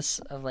purpose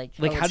of like.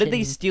 how did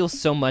they steal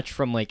so much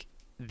from like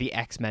the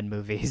X-Men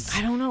movies.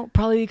 I don't know.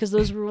 Probably because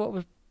those were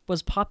what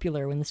was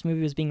popular when this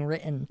movie was being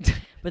written.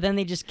 But then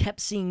they just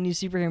kept seeing new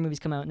superhero movies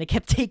come out, and they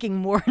kept taking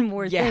more and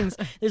more things.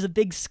 There's a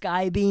big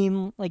sky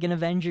beam, like an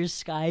Avengers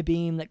sky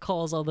beam, that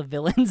calls all the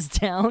villains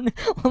down.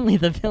 Only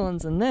the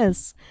villains in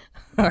this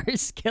are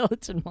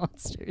skeleton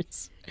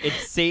monsters.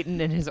 It's Satan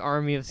and his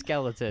army of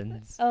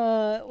skeletons. What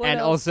and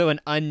else? also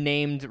an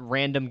unnamed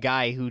random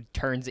guy who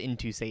turns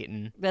into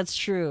Satan. That's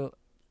true.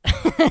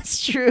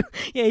 That's true.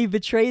 Yeah, he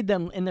betrayed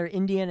them in their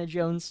Indiana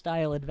Jones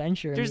style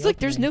adventure.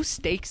 There's no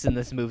stakes in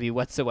this movie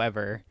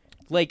whatsoever.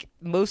 Like,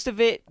 most of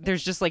it,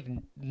 there's just like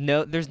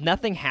there's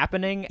nothing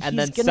happening, and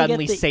He's then gonna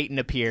suddenly get the- Satan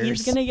appears.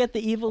 He's gonna get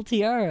the evil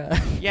tiara.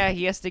 Yeah,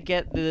 he has to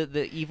get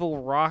the evil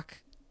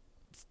rock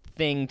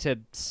thing to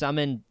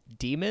summon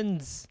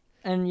demons.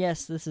 And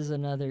yes, this is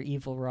another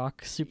evil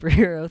rock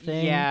superhero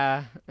thing.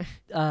 Yeah.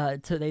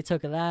 They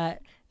took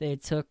that. They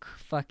took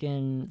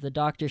fucking the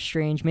Doctor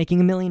Strange, making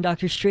 1 million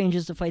Doctor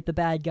Stranges to fight the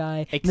bad guy.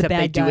 and Except the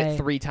bad they do guy it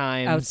 3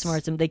 times.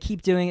 outsmarts him. They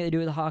keep doing it. They do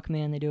it with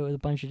Hawkman. They do it with a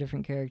bunch of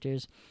different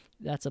characters.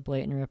 That's a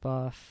blatant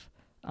ripoff.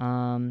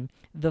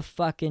 The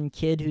fucking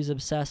kid who's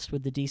obsessed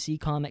with the DC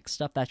Comics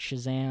stuff, that's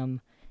Shazam.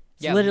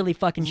 It's literally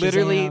fucking Shazam.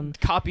 Literally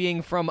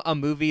copying from a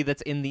movie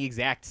that's in the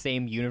exact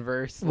same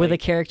universe. With a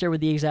character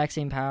with the exact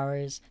same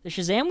powers. The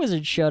Shazam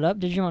wizard showed up.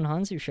 Digimon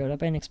Hanzo showed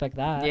up. I didn't expect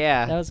that.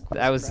 Yeah, That was quite a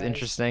that was surprise.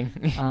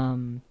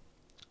 interesting.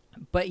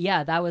 But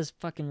yeah, that was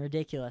fucking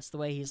ridiculous. The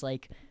way he's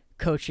like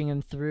coaching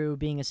him through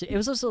being it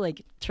was also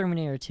like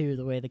Terminator 2,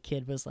 the way the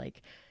kid was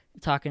like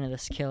talking to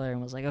this killer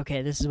and was like,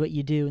 okay, this is what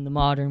you do in the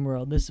modern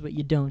world. This is what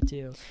you don't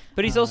do.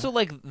 But he's also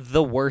like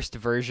the worst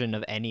version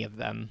of any of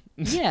them.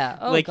 Yeah.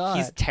 Oh, like, God.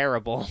 he's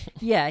terrible.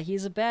 Yeah,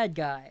 he's a bad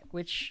guy,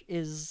 which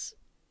is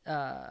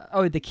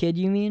the kid,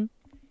 you mean?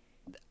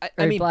 I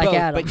Or mean, Black both,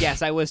 Adam. but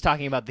yes, I was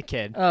talking about the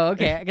kid. Oh,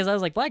 okay. Because I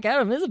was like, Black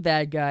Adam is a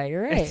bad guy.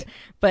 You're right.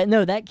 But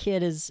no, that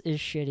kid is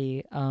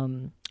shitty.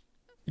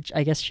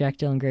 I guess Jack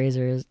Dylan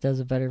Grazer does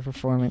a better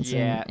performance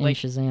in like,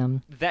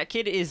 Shazam. That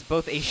kid is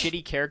both a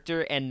shitty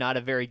character and not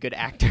a very good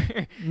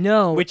actor.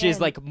 No. Which is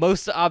and- like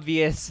most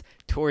obvious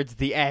towards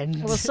the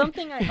end. Well,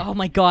 something oh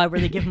my God,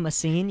 where they give him a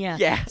scene, yeah.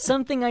 Yeah.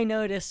 Something I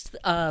noticed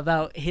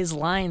about his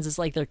lines is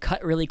like they're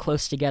cut really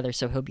close together,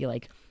 so he'll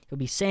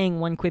be saying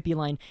one quippy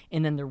line,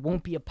 and then there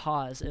won't be a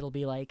pause. It'll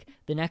be like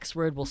the next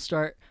word will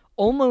start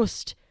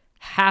almost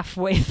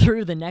halfway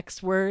through the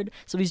next word.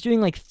 So he's doing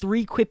like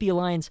 3 quippy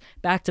lines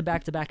back to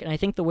back to back, and I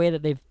think the way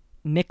that they've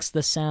mixed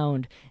the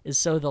sound is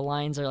so the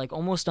lines are like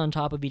almost on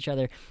top of each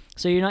other,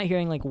 so you're not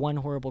hearing like one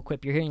horrible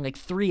quip, you're hearing like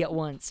 3 at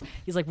once.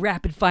 He's like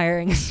rapid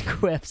firing his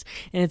quips,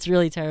 and it's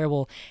really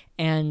terrible.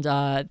 And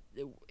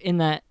in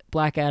that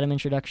Black Adam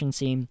introduction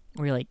scene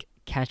where he like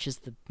catches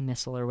the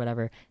missile or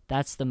whatever,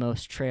 that's the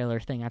most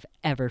trailer thing I've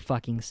ever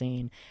fucking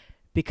seen,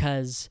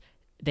 because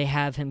they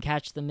have him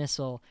catch the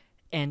missile,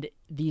 and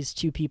these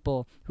 2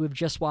 people who have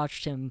just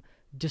watched him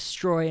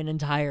destroy an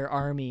entire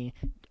army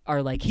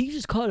are like, he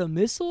just caught a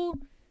missile?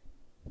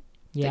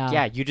 Yeah. Like,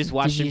 yeah, you just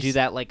watched him do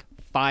that like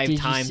 5 Did you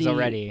times see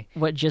already.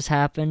 what just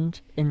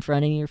happened in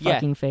front of your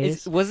fucking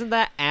face? Wasn't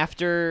that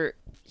after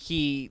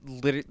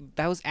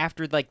that was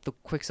after like the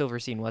Quicksilver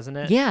scene, wasn't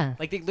it? Yeah.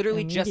 Like they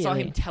literally just saw him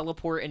Immediately.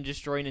 teleport and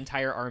destroy an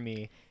entire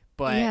army.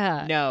 But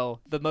Yeah. no,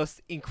 the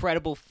most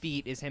incredible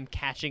feat is him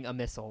catching a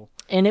missile.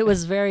 And it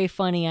was very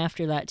funny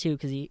after that too,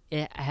 because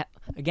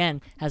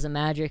again has a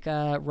magic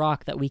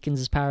rock that weakens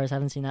his powers.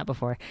 Haven't seen that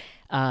before,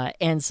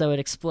 and so it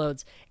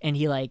explodes, and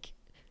he like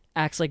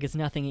acts like it's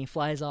nothing. And he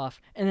flies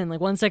off, and then like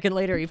 1 second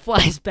later, he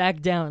flies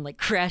back down, and, like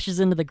crashes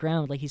into the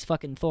ground like he's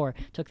fucking Thor.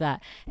 Took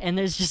that, and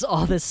there's just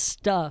all this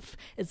stuff.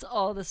 It's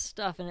all this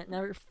stuff, and it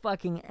never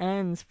fucking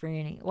ends,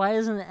 Franny. Why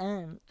doesn't it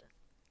end?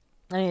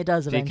 I mean, it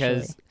does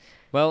eventually.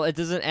 Well, it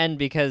doesn't end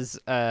because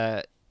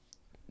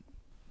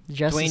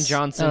Dwayne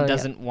Johnson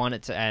doesn't want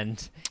it to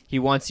end. He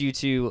wants you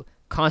to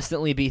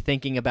constantly be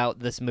thinking about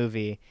this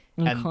movie.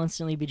 And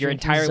constantly be your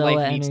drinking entire Zoa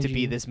life needs to energy.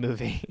 be this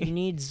movie. You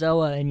need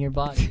Zoa in your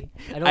body.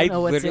 I don't I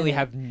know what's literally in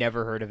have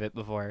never heard of it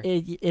before.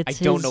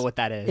 It's I don't know what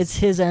that is. It's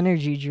his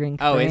energy drink.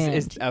 Oh, brand.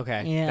 it's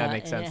okay. Yeah, That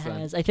makes and sense it then.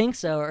 has, I think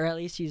so, or at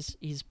least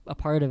he's a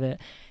part of it,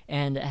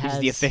 and it has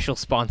He's the official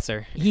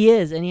sponsor. He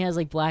is, and he has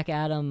like Black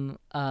Adam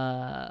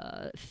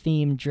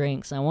themed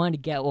drinks. I wanted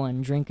to get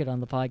one, drink it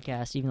on the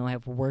podcast, even though I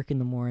have work in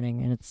the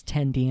morning and it's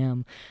 10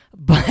 p.m.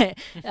 But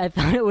I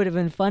thought it would have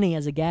been funny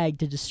as a gag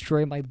to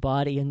destroy my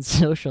body and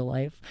social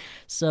life.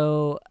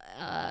 So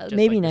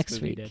maybe like this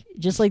next movie week,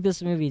 just like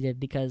this movie did,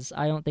 because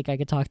I don't think I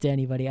could talk to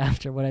anybody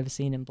after what I've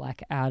seen in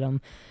Black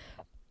Adam.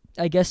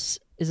 I guess,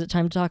 is it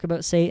time to talk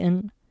about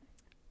Satan?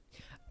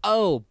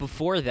 Oh,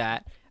 before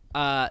that,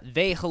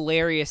 they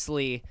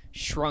hilariously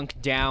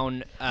shrunk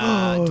down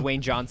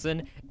Dwayne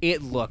Johnson.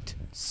 It looked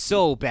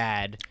so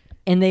bad.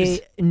 And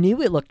they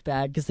knew it looked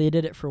bad because they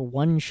did it for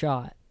one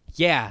shot.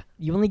 Yeah,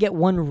 You only get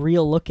one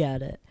real look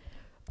at it.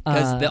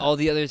 because all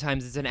the other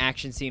times it's an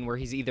action scene where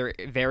he's either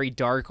very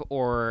dark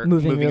or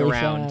moving really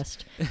around.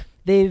 fast.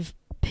 They've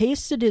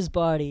pasted his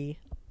body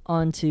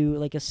onto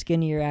like a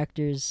skinnier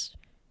actor's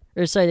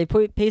Or sorry,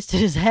 they pasted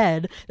his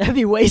head. That'd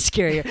be way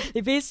scarier.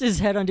 They pasted his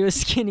head onto a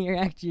skinnier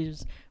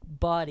actor's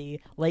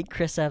body, like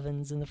Chris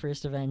Evans in the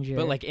first Avenger.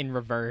 But like in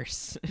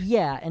reverse.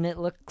 Yeah, and it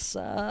looks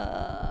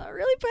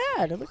really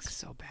bad. It looks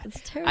so bad.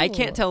 It's terrible. I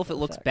can't tell if it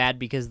looks bad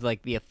because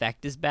like the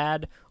effect is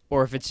bad,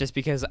 or if it's just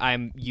because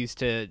I'm used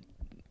to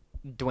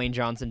Dwayne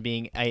Johnson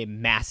being a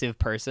massive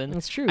person.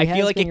 It's true. I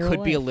feel like it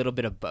could be a little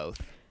bit of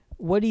both.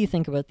 What do you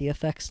think about the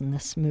effects in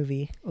this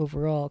movie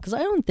overall? Because I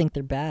don't think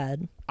they're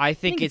bad. I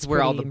think it's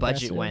where all the pretty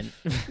budget impressive.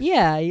 went.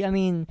 Yeah, I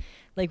mean,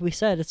 like we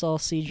said, it's all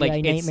CGI Like,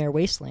 it's- nightmare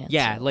wasteland.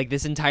 Yeah, so. like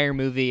this entire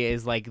movie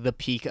is like the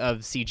peak of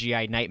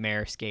CGI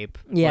nightmare escape.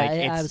 Yeah, like, it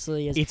it's,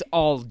 absolutely is. It's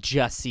all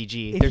just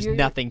CG. If There's you're-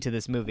 nothing to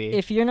this movie.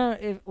 If you're not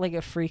like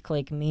a freak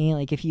like me,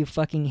 like if you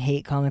fucking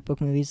hate comic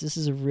book movies, this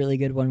is a really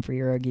good one for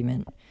your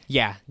argument.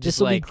 yeah, This just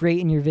will be like great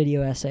in your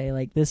video essay.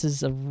 Like, this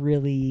is a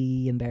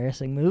really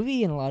embarrassing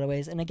movie in a lot of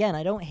ways. And again,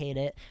 I don't hate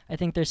it. I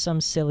think there's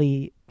some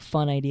silly,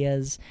 fun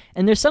ideas.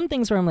 And there's some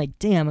things where I'm like,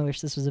 damn, I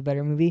wish this was a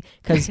better movie.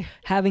 Because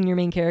having your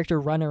main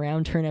character run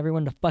around, turn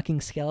everyone to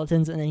fucking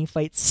skeletons, and then he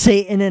fights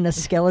Satan in a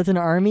skeleton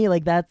army,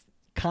 like, that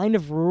kind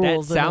of that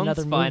rules in sounds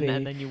another fun, movie.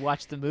 and then you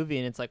watch the movie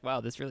and it's like, wow,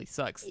 this really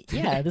sucks.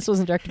 Yeah, this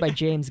wasn't directed by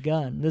James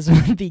Gunn. This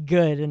would be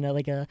good in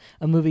a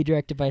movie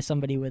directed by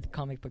somebody with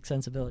comic book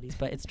sensibilities,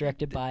 but it's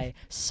directed by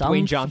some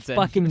Dwayne Johnson.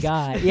 fucking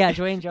guy. Yeah,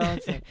 Dwayne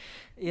Johnson.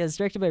 Yeah, it's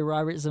directed by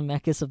Robert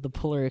Zemeckis of the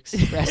Polar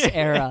Express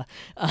era.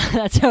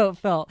 That's how it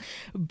felt.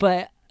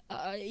 But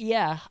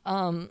yeah,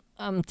 I'm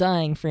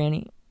dying,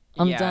 Franny.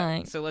 I'm Yeah,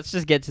 dying. So let's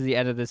just get to the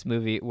end of this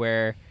movie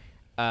where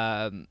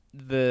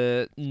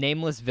the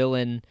nameless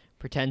villain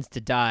pretends to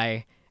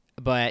die,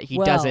 but he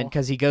doesn't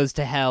because he goes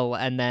to hell,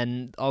 and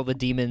then all the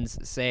demons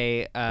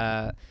say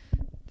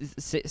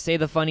say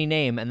the funny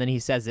name, and then he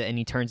says it, and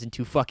he turns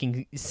into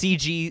fucking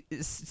CG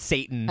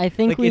Satan. I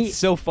think it's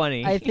so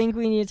funny. I think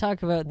we need to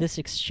talk about this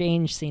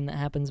exchange scene that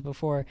happens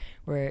before,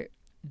 where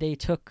they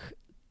took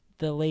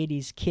the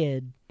lady's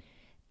kid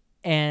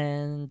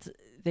and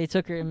they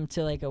took him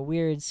to like a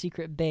weird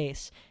secret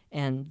base,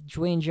 and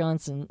Dwayne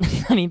Johnson,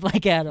 I mean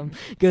Black Adam,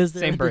 goes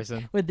there Same with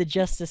person. with the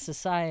Justice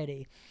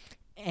Society.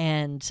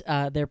 And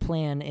their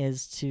plan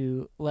is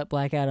to let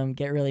Black Adam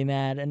get really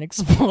mad and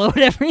explode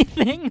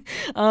everything.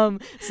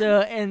 And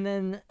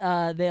then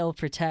they'll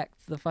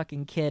protect the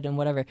fucking kid and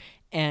whatever.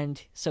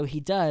 And so he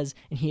does,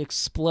 and he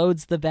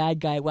explodes the bad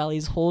guy while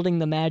he's holding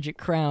the magic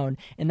crown.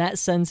 And that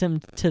sends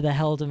him to the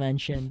hell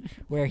dimension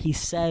where he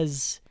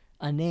says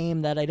a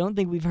name that I don't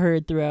think we've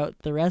heard throughout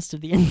the rest of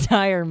the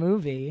entire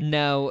movie.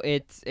 No,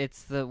 it's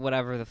the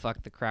whatever the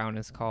fuck the crown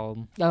is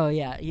called. Oh,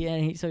 yeah.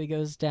 So he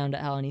goes down to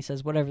hell and he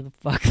says whatever the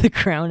fuck the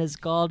crown is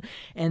called,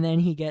 and then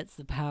he gets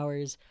the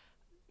powers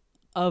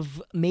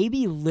of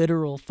maybe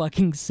literal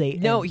fucking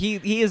Satan. No,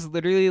 he is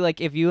literally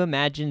like, if you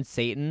imagine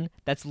Satan,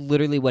 that's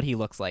literally what he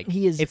looks like.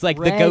 He is It's like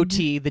red. the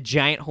goatee, the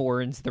giant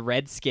horns, the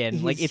red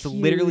skin. Like, He's it's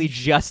literally huge.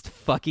 just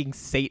fucking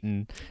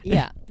Satan.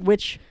 Yeah,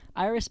 which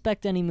I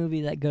respect any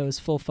movie that goes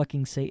full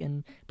fucking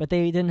Satan, but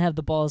they didn't have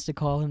the balls to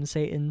call him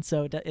Satan,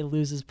 so it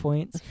loses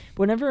points. But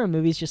whenever a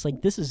movie's just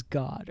like, this is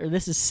God, or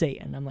this is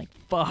Satan, I'm like,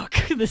 fuck,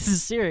 this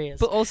is serious.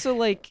 But also,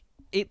 like,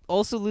 it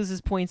also loses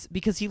points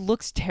because he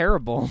looks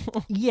terrible.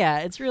 Yeah,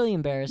 it's really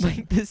embarrassing.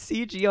 Like, the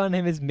CG on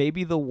him is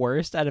maybe the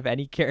worst out of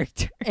any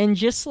character. And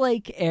just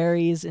like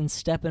Ares and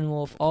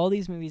Steppenwolf, all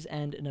these movies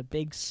end in a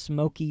big,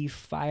 smoky,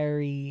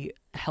 fiery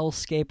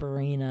hellscape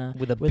arena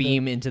With a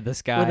beam into the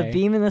sky. with a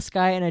beam in the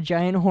sky and a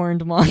giant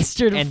horned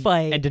monster to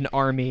fight. And an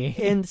army.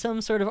 In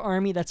some sort of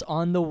army that's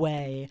on the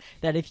way,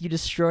 that if you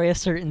destroy a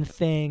certain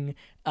thing,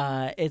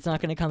 it's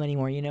not going to come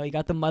anymore. You know, you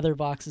got the mother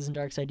boxes in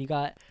Darkseid, you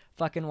got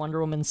fucking Wonder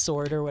Woman's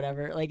sword or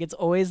whatever. Like, it's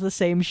always the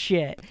same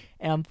shit,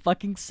 and I'm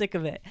fucking sick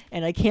of it.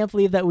 And I can't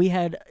believe that we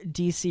had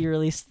DC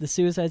release the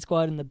Suicide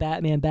Squad and the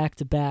Batman back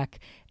to back,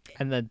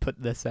 And then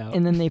put this out.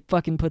 and then they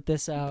fucking put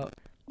this out.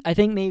 I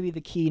think maybe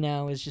the key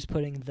now is just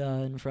putting the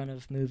in front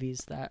of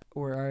movies that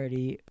were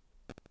already,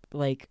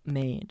 like,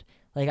 made.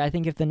 Like, I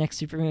think if the next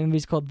Superman movie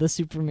is called The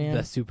Superman,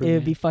 it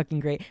would be fucking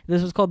great. If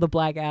this was called The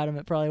Black Adam,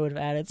 it probably would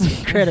have added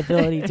some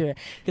credibility to it.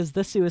 Because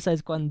The Suicide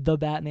Squad and The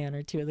Batman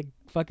are two of the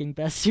fucking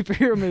best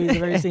superhero movies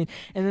I've ever seen.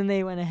 And then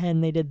they went ahead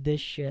and they did this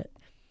shit.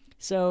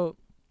 So,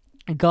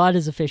 God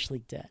is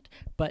officially dead.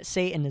 But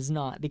Satan is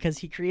not, because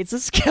he creates a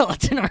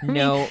skeleton army.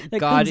 No, that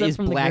God comes up is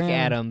from the Black ground.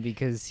 Adam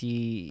because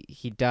he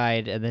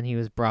died and then he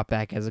was brought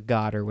back as a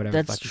god or whatever.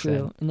 That's the fuck true. He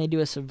said. And they do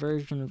a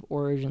subversion of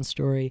origin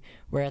story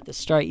where at the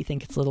start you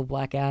think it's little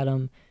Black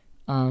Adam.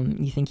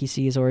 You think you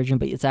see his origin,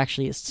 but it's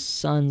actually his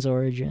son's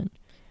origin.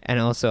 And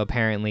also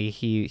apparently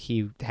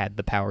he had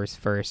the powers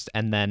first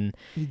and then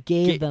He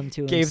gave them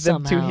to him gave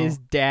them to somehow. his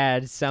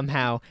dad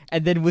somehow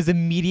and then was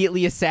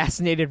immediately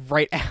assassinated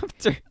right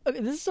after. Okay,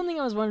 this is something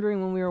I was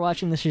wondering when we were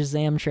watching the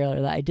Shazam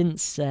trailer that I didn't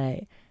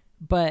say,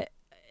 but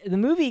the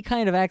movie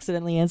kind of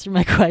accidentally answered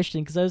my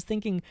question, because I was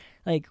thinking,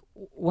 like,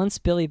 once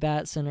Billy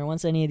Batson or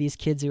once any of these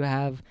kids who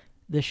have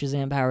the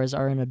Shazam powers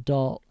are an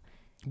adult,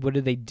 What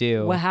do they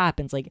do? what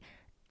happens? Like,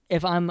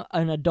 if I'm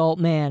an adult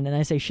man and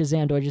I say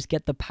Shazam, do I just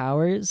get the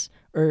powers,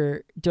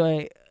 or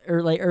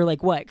or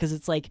like what? Because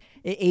it's like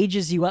it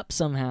ages you up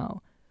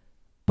somehow.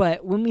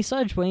 But when we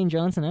saw Dwayne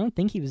Johnson, I don't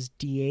think he was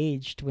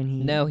de-aged when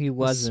he No, he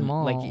was wasn't.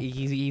 small. Like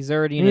he's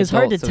already an And it's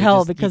adult, hard to so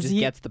tell he because just he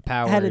gets the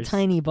powers. had a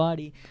tiny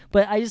body.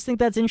 But I just think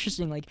that's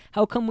interesting. Like,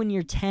 how come when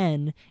you're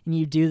 10 and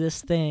you do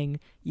this thing,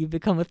 you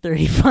become a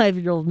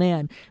 35-year-old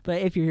man?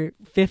 But if you're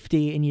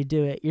 50 and you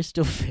do it, you're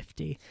still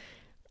 50.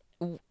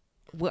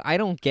 What I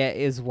don't get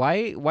is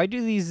why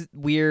do these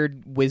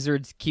weird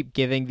wizards keep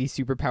giving these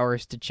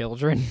superpowers to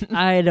children?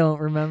 I don't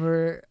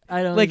remember.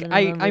 I don't Like, even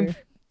remember.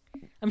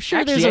 I'm sure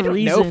Actually, there's a I don't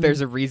reason. know if there's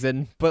a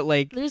reason, but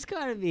like There's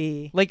gotta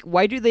be. like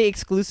why do they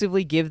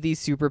exclusively give these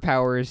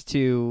superpowers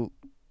to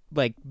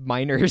like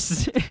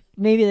minors?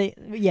 Maybe they.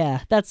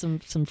 Yeah, that's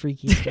some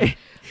freaky stuff.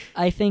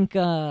 I think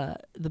the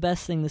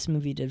best thing this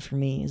movie did for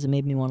me is it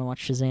made me want to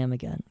watch Shazam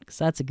again, because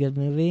that's a good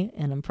movie,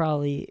 and I'm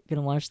probably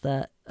gonna watch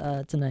that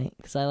tonight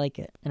because I like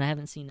it, and I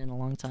haven't seen it in a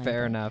long time.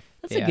 Fair but enough.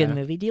 That's Yeah. a good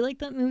movie. Do you like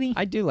that movie?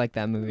 I do like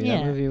that movie. Yeah.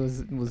 That movie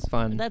was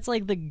fun. That's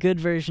like the good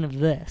version of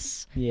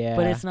this, Yeah.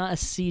 but it's not a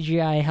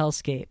CGI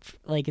hellscape.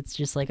 Like, it's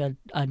just like a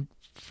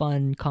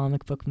fun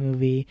comic book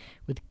movie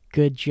with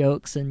good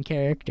jokes and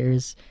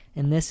characters,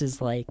 and this is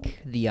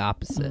like the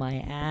opposite. my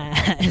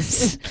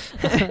ass.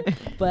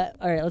 But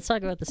all right, let's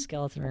talk about the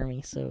skeleton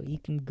army so you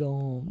can go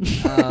home.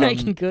 I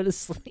can go to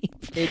sleep.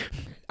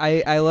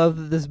 I love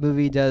that this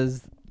movie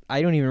does.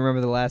 I don't even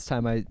remember the last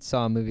time I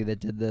saw a movie that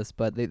did this,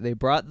 but they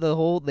brought the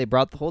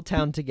whole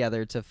town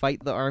together to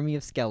fight the army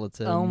of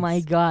skeletons. Oh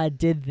my god,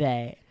 did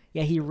they?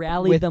 Yeah, he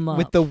rallied them up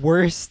with the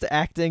worst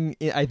acting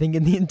I think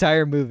in the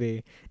entire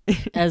movie.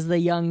 as the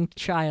young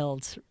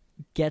child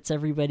gets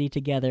everybody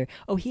together.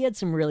 Oh, he had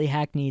some really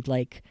hackneyed,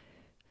 like,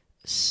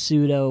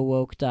 pseudo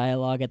woke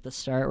dialogue at the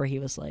start where he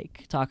was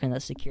like talking to the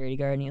security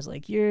guard and he was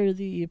like, "You're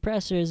the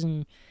oppressors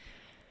and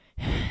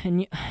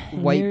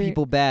White you're-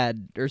 people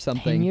bad or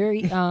something.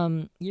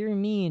 And you're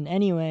mean.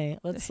 Anyway,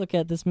 let's look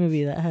at this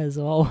movie that has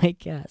an all-white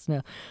cast.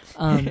 No,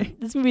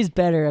 this movie's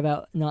better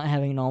about not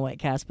having an all-white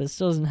cast, but it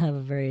still doesn't have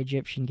a very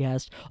Egyptian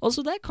cast.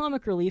 Also, that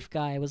comic relief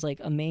guy was like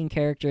a main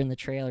character in the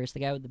trailers, the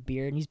guy with the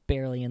beard, and he's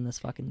barely in this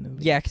fucking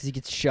movie. Yeah, because he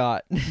gets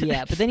shot.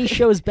 Yeah, but then he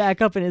shows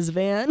back up in his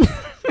van.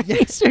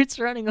 He starts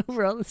running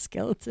over all the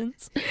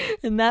skeletons,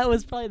 and that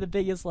was probably the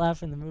biggest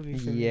laugh in the movie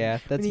for me. Yeah,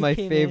 that's when he my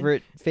came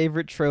in.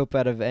 favorite trope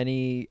out of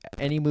any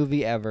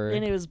movie ever.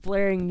 And it was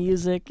blaring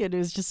music, and it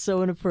was just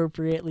so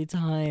inappropriately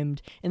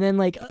timed. And then,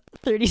 like,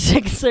 30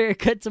 seconds later, it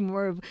cut to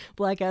more of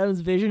Black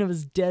Adam's vision of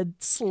his dead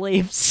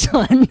slave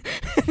son.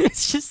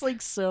 It's just,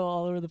 like, so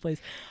all over the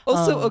place.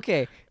 Also,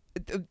 okay,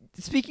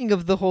 speaking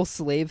of the whole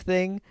slave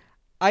thing,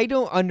 I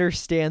don't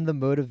understand the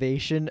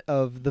motivation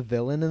of the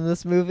villain in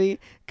this movie,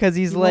 because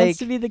he's He like, wants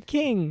to be the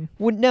king.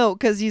 well, no,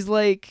 because he's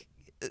like,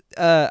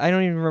 I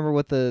don't even remember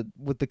what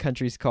the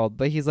country's called,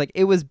 but he's like,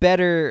 it was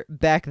better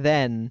back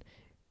then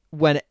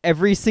when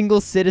every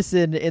single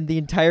citizen in the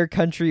entire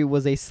country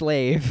was a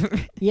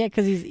slave. Yeah,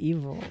 because he's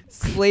evil.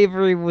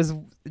 Slavery was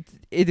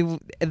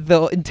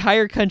the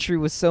entire country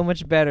was so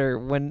much better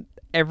when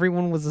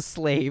everyone was a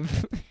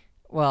slave.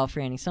 Well,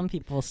 Franny, some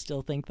people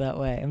still think that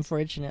way,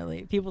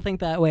 unfortunately. People think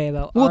that way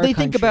about Well, our they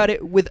think country. about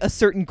it with a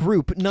certain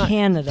group, not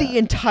Canada. the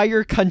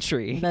entire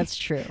country. That's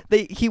true.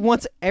 He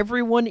wants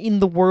everyone in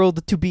the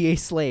world to be a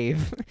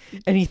slave,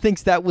 and he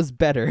thinks that was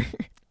better.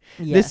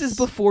 Yes. This is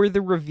before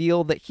the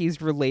reveal that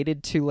he's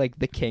related to, like,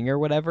 the king or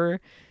whatever.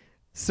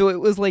 So it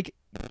was like,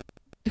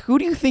 who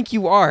do you think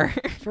you are?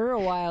 For a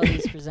while,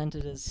 he's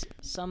presented as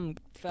some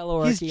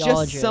fellow He's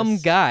archaeologist. just some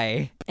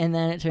guy. And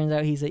then it turns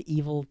out he's an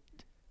evil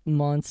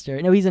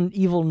monster. No, he's an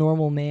evil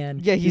normal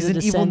man. Yeah, he's a an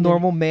evil descendant.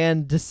 normal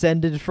man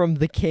descended from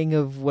the king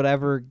of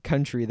whatever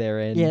country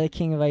they're in. Yeah, the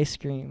king of ice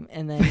cream.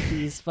 And then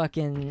he's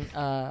fucking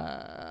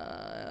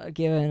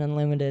given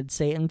unlimited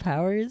Satan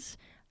powers.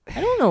 I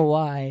don't know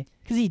why.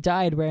 Because he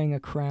died wearing a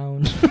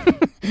crown.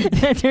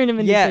 That turned him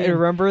into Yeah, Satan.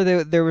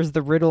 remember there was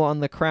the riddle on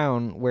the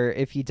crown where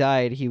if he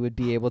died, he would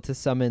be able to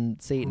summon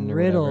Satan or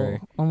Riddle. whatever.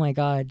 Oh my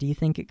god, do you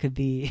think it could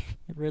be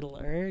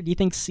Riddler? Do you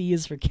think C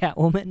is for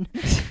Catwoman?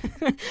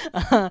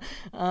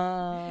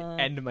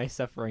 End my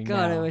suffering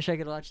God, now. I wish I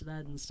could watch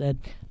that instead.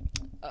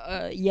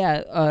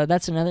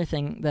 That's another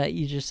thing that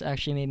you just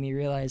actually made me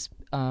realize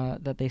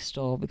that they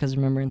stole, because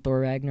remember in Thor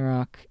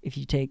Ragnarok, if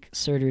you take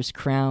Surtur's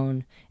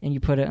crown and you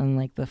put it on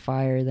like the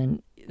fire,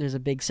 then there's a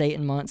big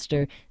Satan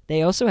monster.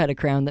 They also had a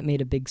crown that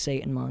made a big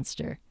Satan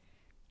monster.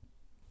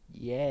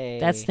 Yay.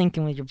 That's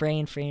thinking with your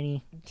brain,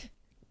 Franny.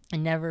 It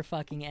never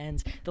fucking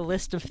ends. The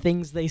list of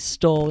things they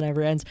stole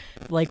never ends.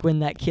 Like when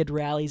that kid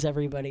rallies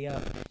everybody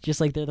up,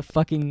 just like they're the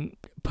fucking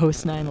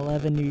post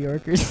 9/11 New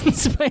Yorkers in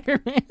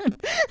Spider-Man.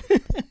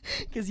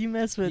 Because you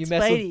mess with you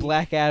mess Spidey, with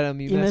Black Adam,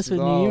 you mess with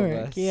all New of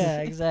York. us.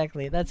 Yeah,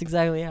 exactly. That's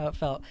exactly how it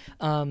felt.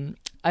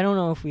 I don't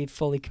know if we'd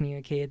fully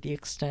communicated the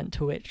extent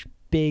to which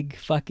big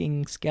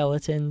fucking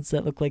skeletons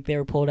that look like they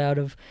were pulled out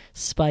of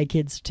Spy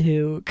Kids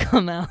 2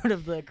 come out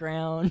of the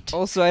ground.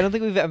 Also, I don't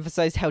think we've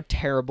emphasized how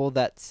terrible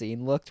that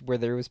scene looked where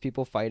there was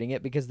people fighting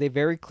it, because they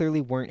very clearly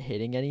weren't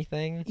hitting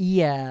anything.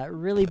 Yeah,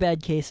 really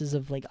bad cases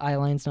of like eye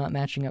lines not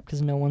matching up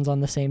because no one's on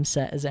the same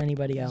set as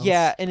anybody else.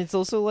 Yeah, and it's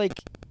also like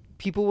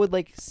people would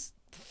like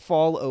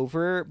fall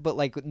over, but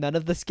like none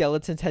of the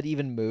skeletons had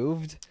even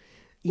moved.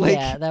 Like,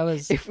 yeah, that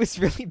was it was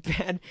really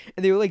bad,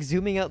 and they were like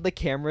zooming out the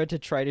camera to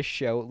try to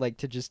show, like,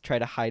 to just try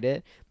to hide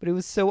it, but it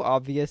was so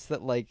obvious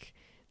that like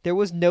there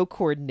was no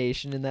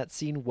coordination in that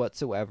scene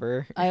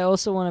whatsoever. I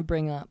also want to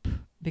bring up,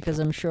 because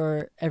I'm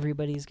sure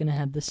everybody's gonna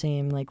have the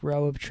same like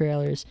row of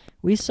trailers.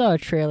 We saw a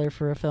trailer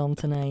for a film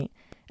tonight,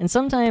 and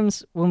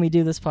sometimes when we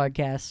do this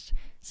podcast,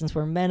 since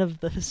we're men of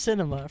the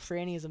cinema,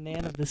 Franny is a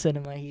man of the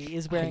cinema. He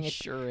is wearing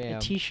a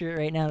T-shirt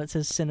right now that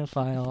says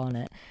Cinephile on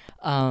it.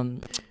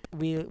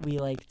 We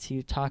like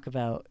to talk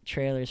about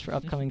trailers for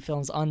upcoming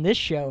films on this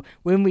show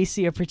when we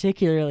see a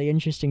particularly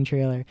interesting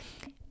trailer.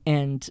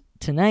 And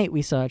tonight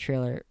we saw a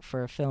trailer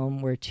for a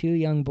film where two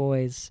young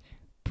boys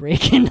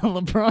break into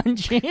LeBron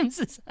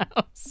James's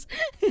house.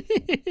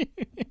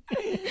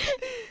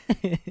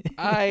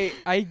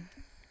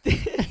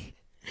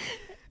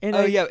 And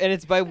and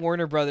it's by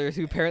Warner Brothers,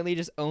 who apparently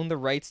just own the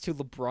rights to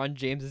LeBron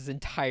James's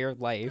entire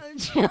life.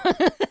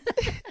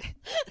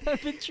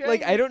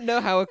 Like, I don't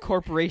know how a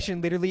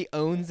corporation literally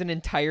owns an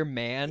entire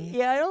man.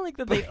 Yeah, I don't think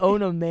that they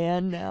own a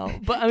man now,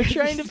 but I'm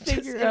trying to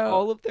figure out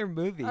all of their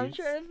movies. I'm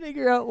trying to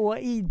figure out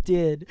what he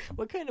did.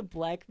 What kind of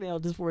blackmail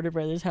does Warner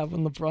Brothers have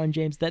on LeBron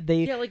James that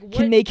they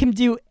can make him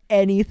do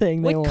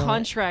anything they want? What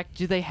contract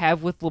do they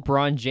have with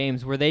LeBron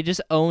James where they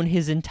just own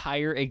his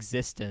entire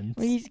existence?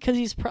 Because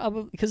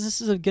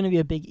this is going to be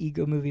a big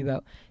ego movie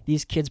about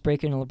these kids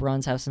break into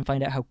LeBron's house and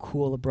find out how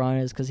cool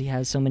LeBron is because he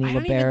has so many LeBarons.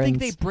 I don't even think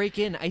they break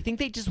in. I think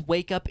they just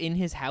wake up in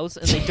his house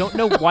and they don't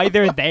know why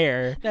they're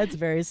there. That's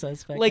very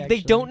suspect. Like, actually.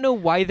 They don't know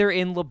why they're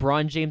in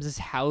LeBron James's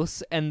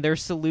house, and their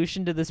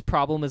solution to this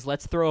problem is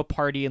let's throw a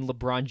party in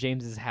LeBron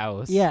James's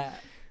house. Yeah.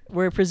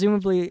 Where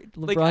presumably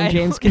LeBron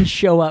James can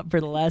show up for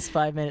the last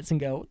 5 minutes and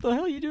go, "What the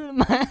hell are you doing in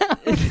my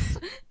house?"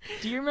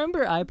 Do you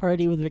remember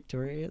iParty with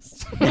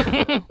Victorious?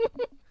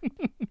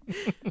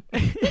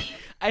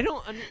 I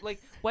don't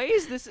why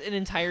is this an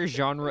entire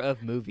genre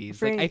of movies?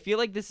 Frank, I feel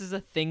like this is a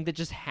thing that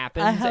just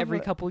happens every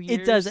couple years.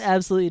 It does,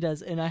 absolutely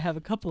does, and I have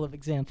a couple of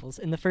examples.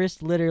 And the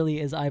first literally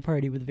is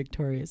iParty with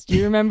Victorious. Do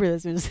you remember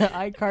this? It was the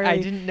iCarly I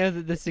didn't know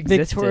that this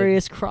existed.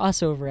 Victorious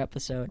crossover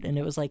episode, and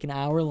it was like an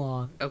hour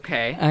long.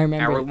 Okay. I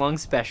remember. Hour-long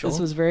special. This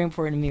was very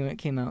important to me when it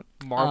came out.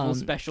 Marvel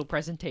special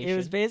presentation. It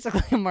was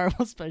basically a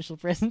Marvel special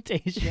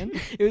presentation.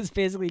 It was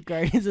basically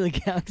Guardians of the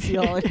Galaxy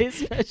holiday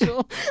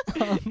special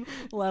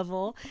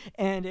level,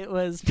 and it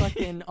was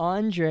fucking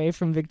Andre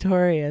from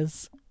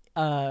Victorious.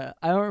 I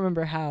don't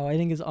remember how. I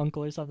think his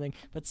uncle or something,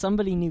 but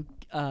somebody knew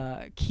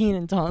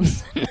Kenan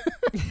Thompson.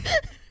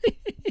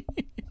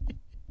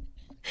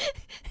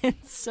 And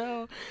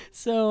so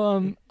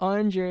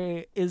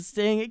Andre is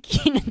staying at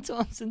Kenan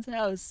Thompson's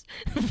house.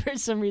 For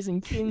some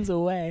reason, Kenan's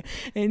away,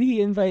 and he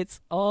invites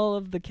all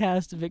of the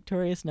cast of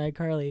Victorious and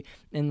iCarly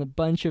and the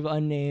bunch of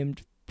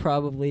unnamed,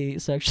 probably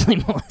sexually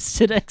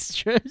molested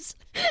extras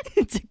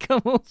to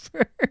come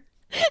over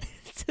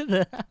to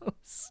the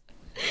house.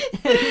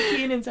 At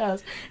Kenan's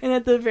house. And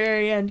at the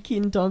very end,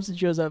 Kenan Thompson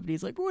shows up and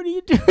he's like, "What are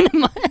you doing in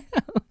my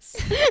house?"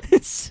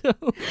 So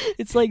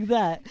it's like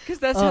that. Because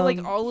that's how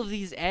all of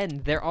these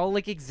end. They're all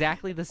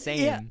exactly the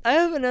same. Yeah, I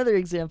have another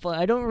example.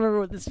 I don't remember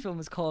what this film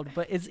is called,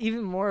 but it's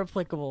even more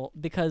applicable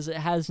because it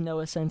has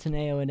Noah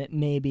Centineo in it,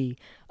 maybe.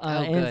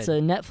 And it's a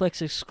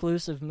Netflix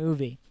exclusive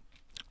movie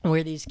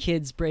where these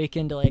kids break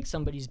into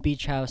somebody's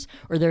beach house,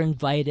 or they're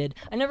invited.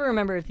 I never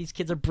remember if these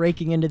kids are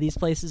breaking into these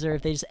places or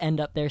if they just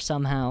end up there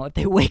somehow. If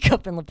they wake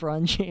up in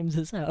LeBron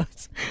James's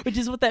house, which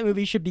is what that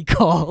movie should be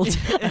called.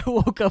 I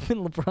woke up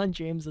in LeBron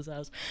James's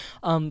house.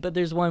 But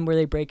there's one where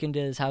they break into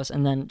his house,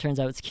 and then it turns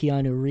out it's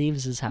Keanu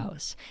Reeves'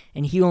 house,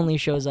 and he only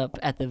shows up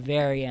at the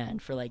very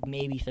end for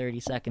maybe 30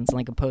 seconds, in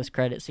a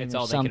post-credit scene. It's or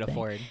all something. they could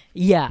afford.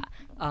 Yeah.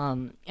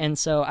 And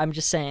so I'm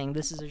just saying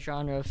this is a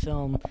genre of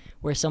film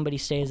where somebody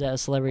stays at a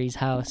celebrity's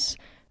house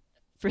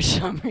for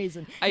some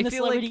reason. And the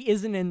celebrity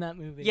isn't in that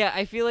movie. Yeah,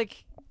 I feel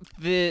like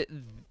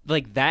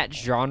that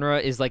genre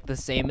is the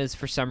same as,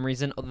 for some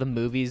reason, the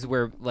movies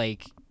where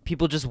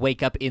people just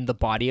wake up in the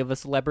body of a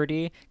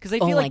celebrity, because I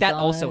feel that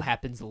also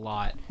happens a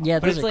lot. Yeah,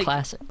 but those are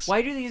classics.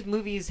 Why do these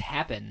movies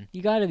happen?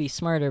 You gotta be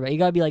smarter, but you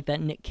gotta be like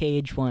that Nick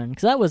Cage one,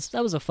 because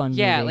that was a fun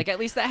movie. Yeah, at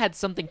least that had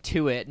something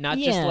to it, not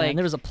just and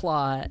there was a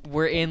plot.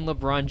 We're in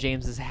LeBron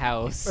James's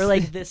house, or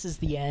This Is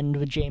the End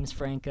with James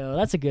Franco.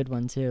 That's a good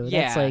one too.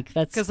 Yeah,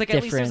 that's because different.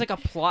 At least there's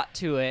a plot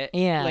to it.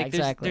 Yeah,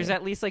 exactly. There's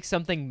at least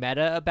something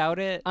meta about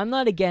it. I'm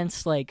not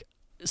against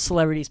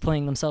celebrities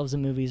playing themselves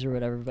in movies or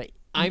whatever, but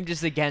I'm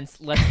just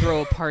against let's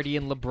throw a party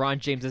in LeBron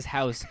James's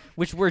house,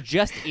 which we're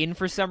just in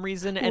for some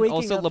reason, and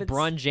also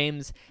LeBron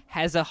James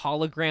has a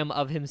hologram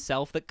of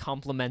himself that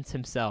complements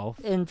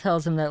himself and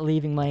tells him that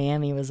leaving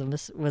Miami was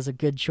a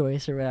good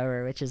choice or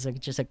whatever, which is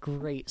just a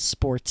great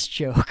sports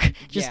joke,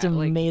 just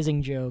an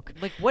amazing joke.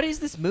 What is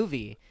this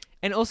movie?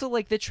 And also,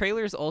 the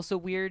trailer is also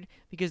weird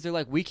because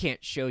they're we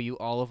can't show you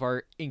all of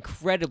our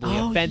incredibly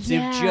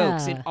offensive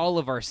jokes and all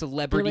of our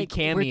celebrity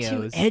cameos.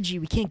 We're too edgy.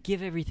 We can't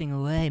give everything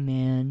away,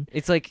 man.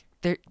 It's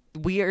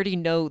we already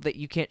know that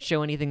you can't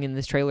show anything in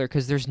this trailer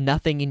because there's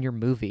nothing in your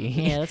movie.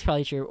 Yeah, that's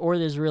probably true. Or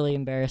there's really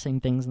embarrassing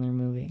things in their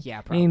movie.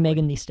 Yeah, probably. Maybe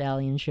Megan Thee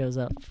Stallion shows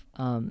up.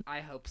 I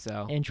hope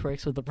so. And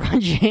twerks with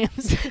LeBron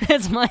James.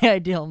 That's my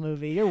ideal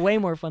movie. You're way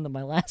more fun than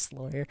my last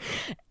lawyer.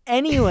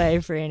 Anyway,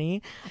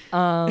 Franny,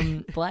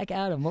 Black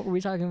Adam. What were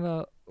we talking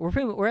about?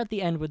 We're at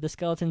the end with the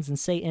skeletons and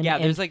Satan. Yeah,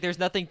 and, there's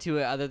nothing to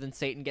it other than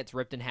Satan gets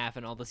ripped in half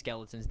and all the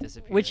skeletons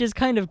disappear. which is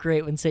kind of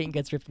great when Satan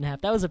gets ripped in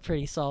half. That was a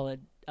pretty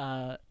solid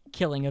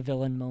killing a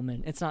villain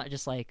moment. It's not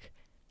just like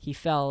he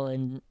fell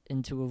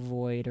into a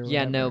void or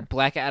yeah, whatever. no.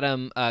 Black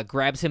Adam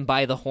grabs him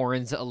by the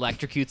horns,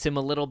 electrocutes him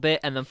a little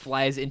bit, and then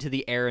flies into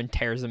the air and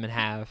tears him in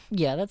half.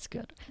 Yeah, that's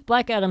good.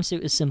 Black Adam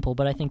suit is simple,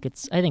 but I think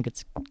it's good. I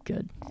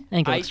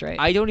think it looks right.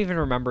 I don't even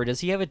remember.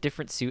 Does he have a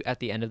different suit at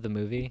the end of the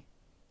movie?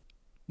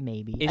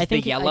 Maybe. Is I the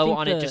think yellow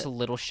on the, it just a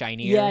little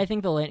shinier? Yeah, I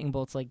think the lightning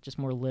bolt's like just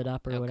more lit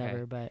up or Okay.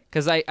 whatever, but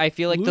Because I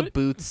feel like the What?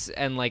 boots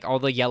and like all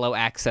the yellow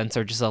accents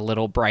are just a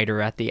little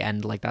brighter at the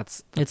end. Like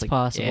that's it's like,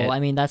 possible. it. I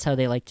mean, that's how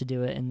they like to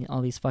do it in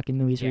all these fucking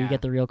movies where you Yeah.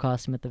 get the real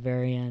costume at the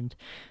very end.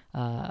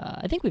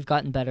 I think we've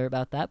gotten better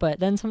about that, but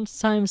then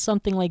sometimes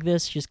something like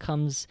this just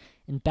comes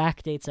and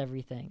backdates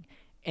everything.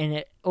 And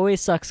it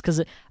always sucks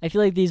because I feel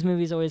like these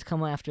movies always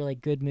come after like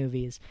good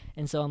movies,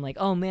 and so I'm like,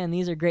 oh man,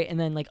 these are great, and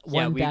then like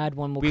one bad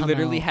one will we come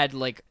literally out, had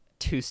like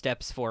 2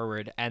 steps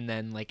forward and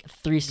then like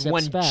 3 steps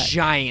one back.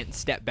 giant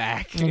step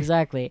back.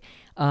 Exactly,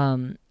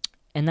 and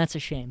that's a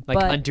shame. Like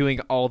but,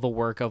 undoing all the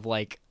work of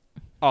like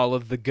all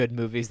of the good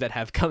movies that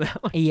have come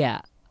out.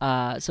 yeah.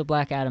 So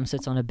Black Adam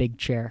sits on a big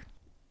chair,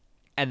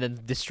 And then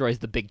destroys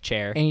the big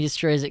chair. and he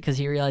destroys it because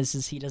he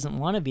realizes he doesn't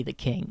want to be the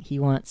king. He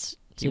wants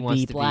to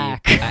be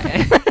black.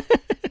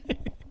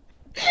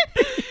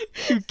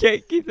 You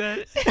can't keep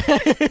that.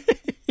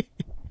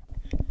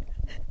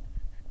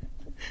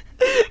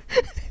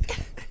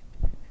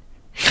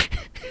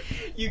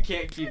 You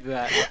can't keep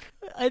that.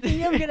 I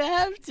think I'm gonna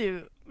have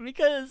to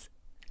because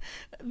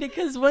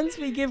once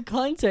we give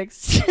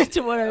context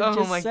to what I've Oh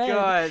just my said,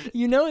 God.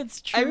 you know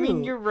it's true. I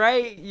mean, you're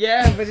right.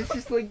 Yeah, but it's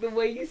just like the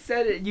way you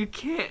said it. You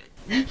can't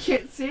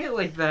say it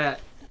like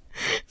that.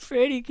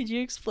 Freddie, could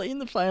you explain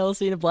the final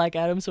scene of Black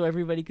Adam so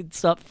everybody could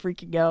stop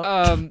freaking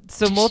out?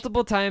 So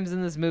multiple times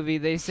in this movie,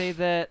 they say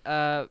that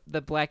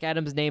the Black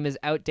Adam's name is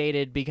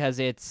outdated because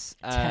it's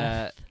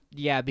Teth.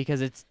 yeah,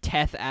 because it's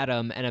Teth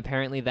Adam, and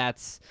apparently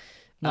that's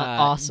Not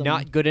awesome.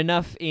 not good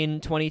enough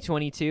in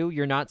 2022.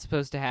 You're not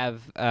supposed to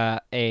have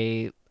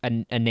a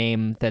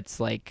name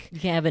that's like You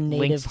can't have a native,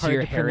 linked to hard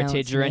your to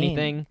heritage pronounce or name.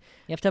 anything.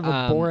 You have to have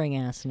a boring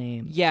ass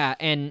name. Yeah,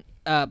 and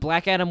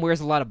Black Adam wears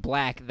a lot of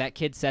black. That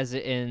kid says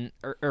it in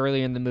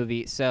earlier in the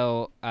movie.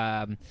 So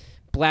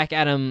Black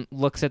Adam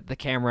looks at the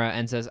camera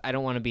and says, "I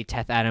don't want to be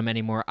Teth Adam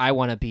anymore. I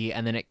want to be."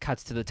 And then it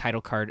cuts to the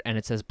title card and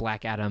it says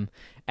Black Adam,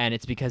 and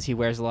it's because he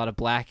wears a lot of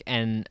black.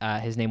 And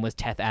his name was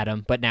Teth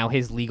Adam, but now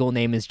his legal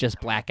name is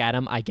just Black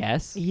Adam, I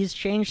guess. He's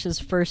changed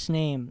his first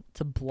name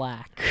to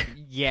Black,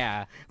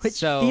 Yeah, which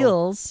so,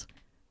 feels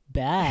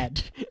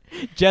bad.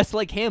 just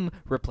like him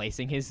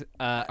replacing his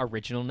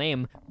original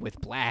name with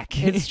Black.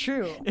 It's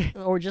true.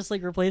 Or just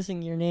like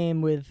replacing your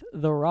name with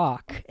The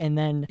Rock and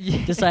then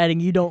deciding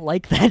you don't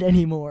like that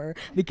anymore.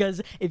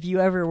 Because if you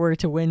ever were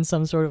to win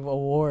some sort of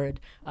award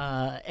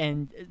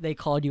and they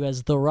called you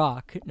as The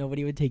Rock,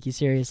 nobody would take you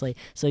seriously.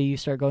 So you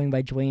start going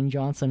by Dwayne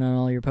Johnson on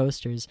all your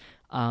posters.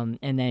 And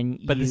then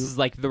But this is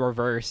like the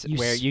reverse,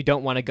 where you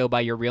don't want to go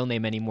by your real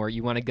name anymore.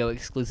 You want to go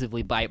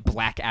exclusively by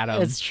Black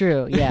Adam. It's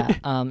true,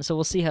 yeah. So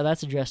we'll see how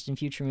that's addressed in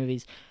future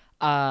movies.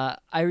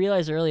 I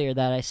realized earlier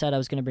that I said I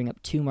was going to bring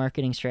up 2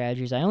 marketing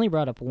strategies. I only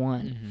brought up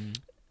one,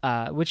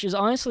 which is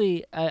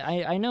honestly,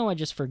 I know I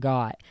just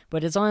forgot,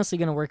 but it's honestly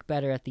going to work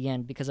better at the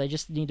end because I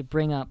just need to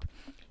bring up.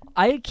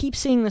 I keep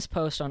seeing this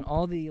post on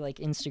all the like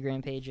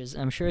Instagram pages.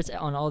 I'm sure it's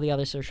on all the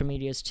other social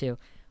medias too.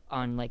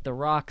 On like The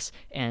Rock's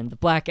and the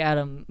Black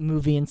Adam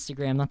movie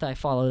Instagram. Not that I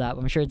follow that,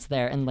 but I'm sure it's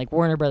there. And like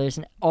Warner Brothers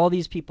and all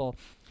these people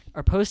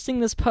are posting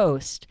this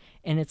post,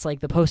 and it's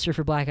like the poster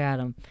for Black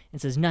Adam.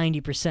 It says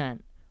 90%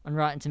 on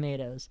Rotten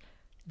Tomatoes.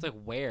 It's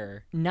like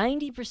where?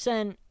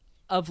 90%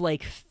 of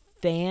like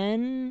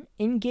fan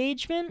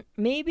engagement,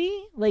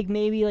 maybe like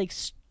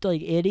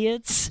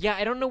idiots. Yeah,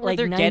 I don't know where Like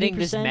they're getting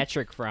this 90%?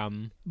 metric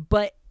from.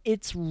 But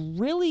it's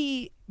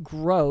really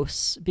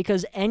gross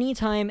because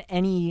anytime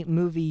any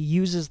movie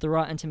uses the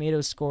Rotten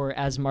Tomatoes score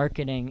as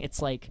marketing,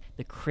 it's like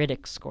the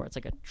critic score. It's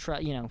like a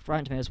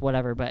Rotten Tomatoes,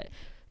 whatever. But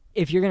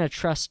if you're gonna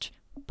trust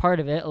part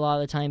of it, a lot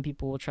of the time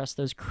people will trust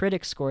those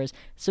critic scores.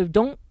 So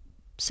don't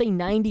say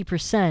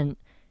 90%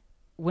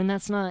 when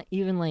that's not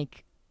even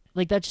like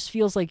that. Just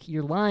feels like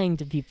you're lying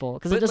to people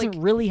because it But,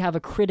 doesn't really have a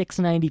critic's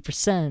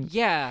 90%.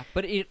 Yeah,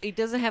 but it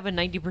doesn't have a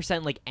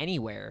 90% like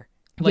anywhere.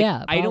 Like,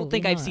 Yeah, I don't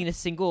think probably I've not. seen a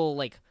single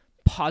like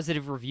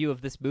positive review of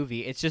this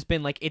movie. It's just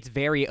been like it's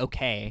very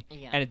okay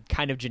and it's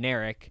kind of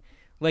generic.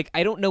 Like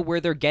I don't know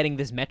where they're getting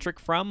this metric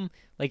from.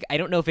 Like I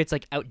don't know if it's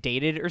like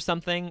outdated or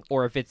something,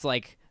 or if it's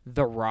like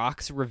The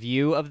Rock's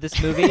review of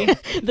this movie.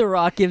 The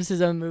Rock gives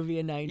his own movie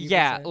a 90%.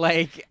 Yeah,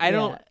 like I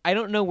Yeah.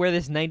 don't know where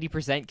this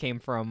 90% came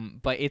from,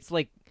 but it's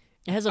like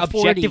It has a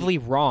objectively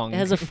wrong. It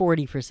has a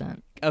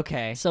 40%.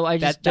 Okay. So I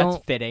just that's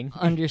don't fitting.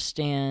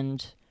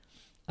 understand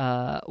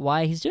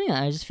why he's doing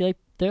that. I just feel like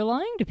they're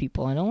lying to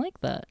people. I don't like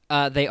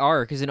that. They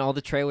are, because in all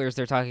the trailers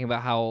they're talking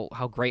about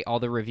how great all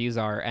the reviews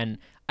are, and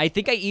I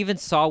think I even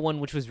saw one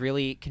which was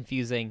really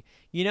confusing.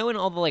 You know, in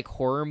all the like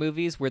horror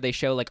movies where they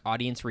show like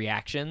audience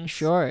reactions?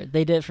 Sure,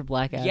 they did it for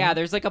Black Adam. Yeah,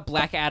 there's like a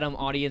Black Adam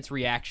audience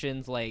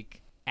reactions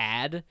like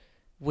ad,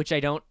 which I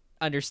don't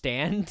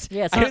understand.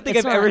 Yeah, I don't think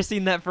I've ever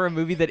seen that for a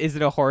movie that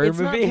isn't a horror it's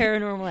movie. Not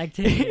Paranormal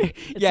Activity.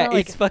 Yeah, not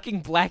it's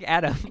fucking Black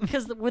Adam.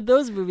 Because with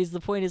those movies, the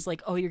point is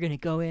like, oh, you're gonna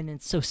go in and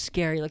it's so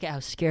scary. Look at how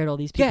scared all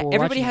these people. Yeah, were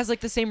everybody watching. has like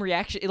the same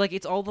reaction. Like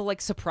it's all the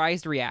like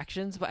surprised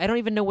reactions, but I don't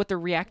even know what they're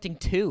reacting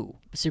to.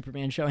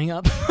 Superman showing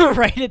up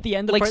right at the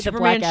end. The Like part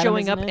Superman that Black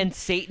showing up Adam isn't in. and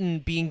Satan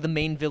being the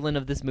main villain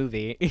of this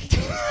movie.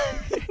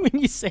 When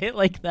you say it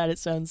like that, it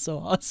sounds so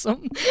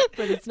awesome,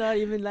 but it's not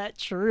even that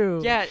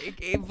true. Yeah,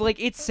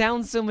 it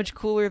sounds so much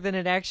cooler than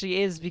it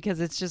actually is because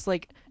it's just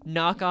like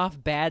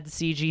knockoff bad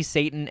CG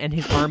Satan and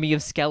his army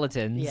of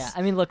skeletons. Yeah,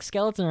 I mean, look,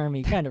 Skeleton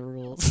Army kind of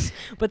rules,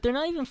 but they're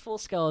not even full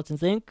skeletons.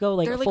 They didn't go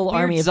like They're a like full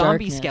weird army of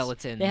zombie darkness.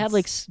 skeletons. They have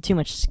like too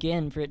much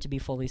skin for it to be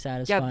fully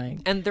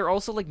satisfying. Yeah, and they're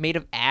also like made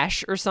of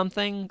ash or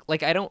something.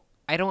 Like I don't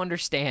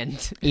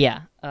understand.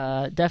 Yeah,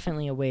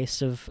 definitely a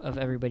waste of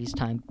everybody's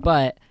time,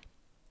 but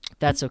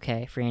that's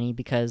okay, Franny,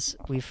 because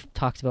we've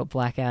talked about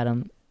Black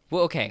Adam.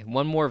 Well, okay,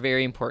 one more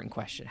very important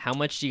question. How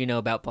much do you know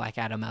about Black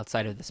Adam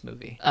outside of this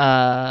movie?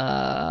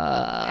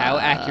 How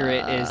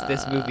accurate is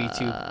this movie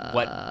to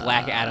what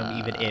Black Adam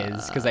even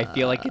is? Because I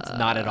feel like it's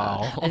not at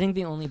all. I think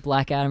the only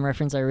Black Adam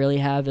reference I really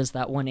have is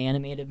that one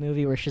animated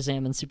movie where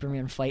Shazam and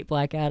Superman fight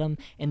Black Adam,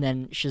 and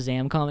then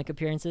Shazam comic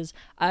appearances.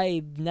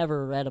 I've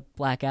never read a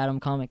Black Adam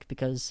comic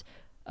because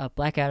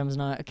Black Adam's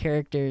not a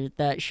character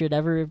that should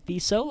ever be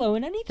solo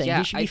in anything. Yeah,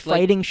 he should be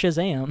fighting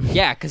Shazam.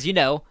 Yeah, because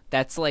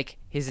that's like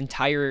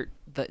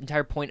the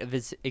entire point of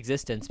his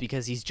existence,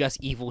 because he's just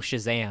evil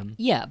Shazam.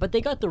 Yeah, but they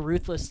got the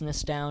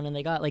ruthlessness down and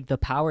they got like the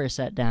power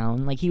set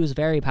down. Like he was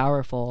very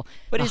powerful.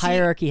 But the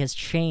hierarchy has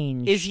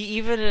changed. Is he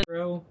even a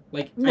hero?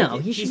 Like no,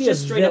 he's be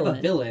just a straight villain. up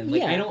a villain.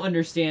 Like yeah. I don't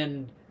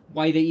understand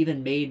why they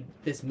even made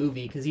this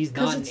movie, because he's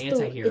not an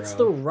anti-hero. It's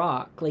The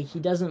Rock. Like he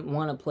doesn't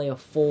want to play a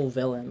full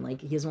villain. Like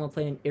he doesn't want to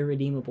play an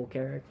irredeemable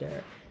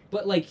character.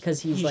 But like,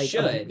 because he's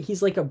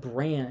like a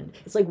brand.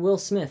 It's like Will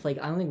Smith. Like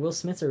I don't think Will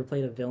Smith's ever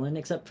played a villain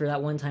except for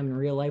that one time in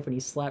real life when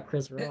he slapped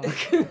Chris Rock.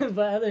 But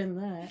other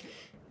than that,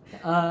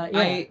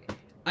 yeah.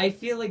 I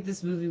feel like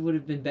this movie would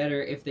have been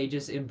better if they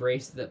just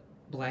embraced that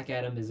Black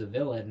Adam is a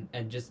villain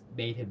and just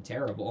made him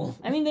terrible.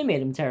 I mean, they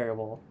made him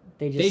terrible.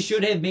 They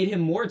should have made him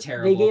more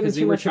terrible because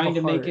they were trying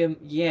to make him.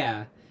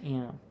 Yeah.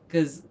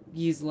 Because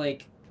he's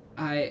like,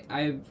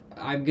 I'm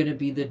gonna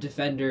be the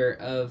defender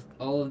of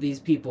all of these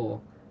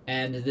people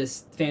and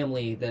this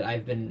family that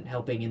I've been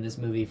helping in this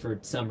movie for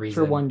some reason.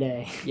 For one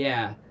day.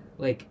 Yeah.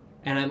 Like,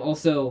 and I'm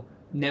also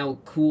now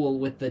cool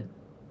with the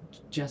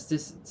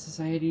Justice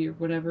Society or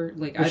whatever.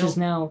 Like, which is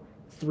now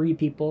 3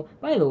 people.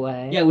 By the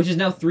way. Yeah, which is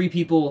now 3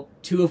 people,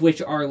 2 of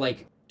which are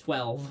like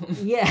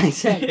 12. Yeah,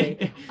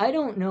 exactly. I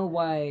don't know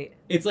why.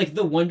 It's like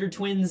the Wonder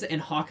Twins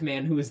and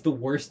Hawkman, who is the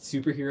worst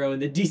superhero in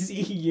the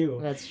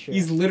DCEU. That's true.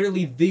 He's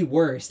literally the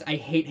worst. I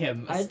hate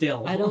him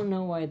still. I don't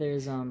know why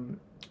there's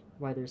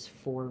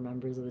 4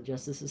 members of the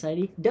Justice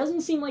Society.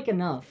 Doesn't seem like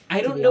enough.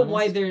 I don't know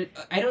why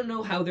I don't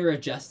know how they're a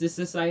Justice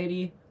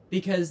Society,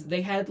 because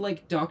they had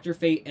like Dr.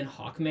 Fate and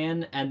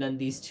Hawkman and then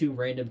these 2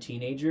 random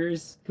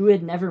teenagers who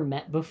had never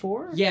met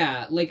before.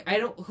 Yeah, like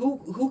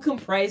who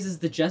comprises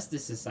the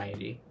Justice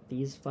Society?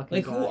 These fucking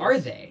like guys. Who are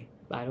they?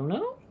 I don't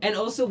know. And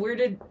also, where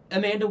did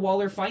Amanda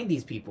Waller find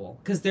these people?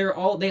 Because they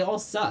all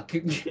suck.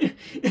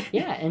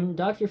 Yeah, and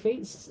Dr.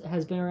 Fate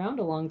has been around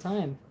a long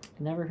time.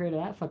 Never heard of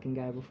that fucking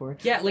guy before.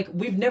 Yeah, like,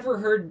 we've never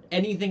heard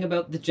anything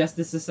about the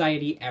Justice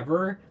Society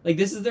ever. Like,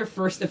 this is their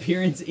first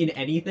appearance in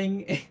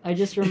anything. I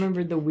just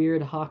remembered the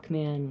weird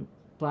Hawkman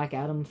Black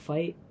Adam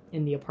fight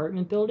in the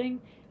apartment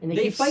building. And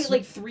they fight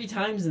like 3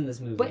 times in this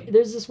movie. But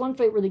there's this one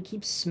fight where they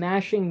keep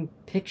smashing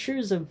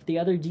pictures of the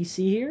other DC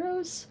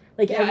heroes.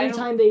 Like, yeah, every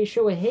time they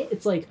show a hit,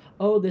 it's like,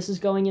 oh, this is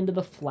going into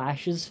the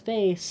Flash's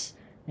face.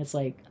 It's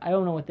like, I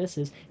don't know what this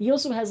is. He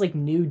also has, like,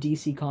 new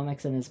DC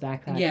comics in his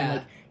backpack. Yeah. And,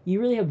 like,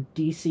 you really have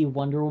DC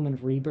Wonder Woman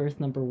Rebirth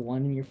 #1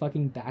 in your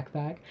fucking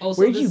backpack?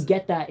 Also, where did you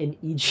get that in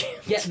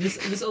Egypt? Yeah,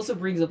 this also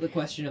brings up the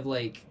question of,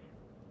 like,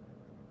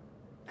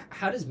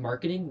 how does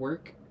marketing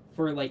work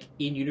for, like,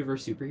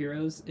 in-universe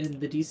superheroes in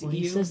the DCEU? Well,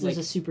 he says there's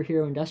a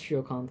superhero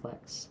industrial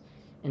complex,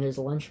 and there's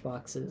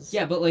lunchboxes.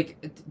 Yeah, but,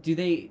 like, do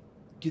they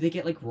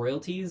get, like,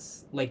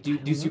 royalties? Like, do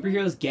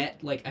superheroes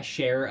get, like, a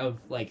share of,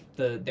 like,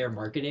 their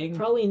marketing?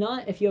 Probably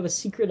not if you have a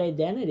secret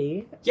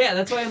identity. Yeah,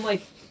 that's why I'm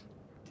like,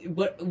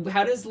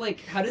 how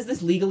does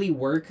this legally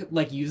work,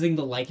 like, using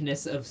the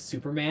likeness of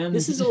Superman?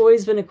 This has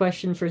always been a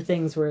question for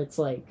things where it's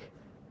like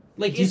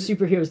do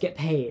superheroes get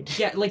paid?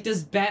 Yeah, like,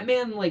 does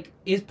Batman, like,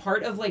 is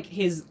part of, like,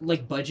 his,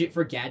 like, budget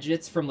for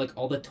gadgets from, like,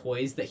 all the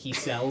toys that he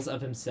sells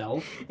of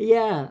himself?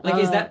 Yeah.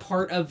 Like, is that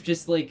part of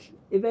just, like,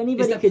 if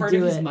anybody Is that could part do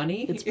of his it,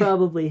 money? it's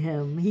probably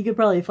him. He could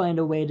probably find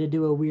a way to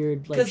do a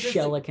weird like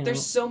shell account.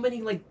 There's so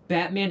many like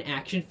Batman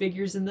action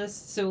figures in this.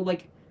 So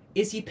like,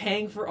 is he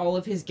paying for all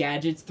of his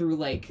gadgets through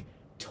like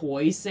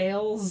toy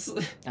sales?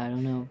 I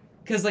don't know.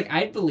 Because like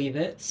I'd believe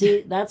it.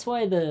 See, that's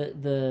why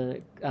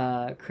the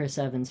Chris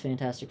Evans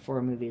Fantastic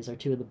Four movies are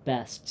two of the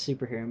best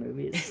superhero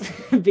movies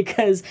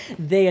because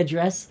they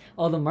address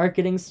all the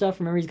marketing stuff.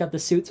 Remember, he's got the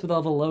suits with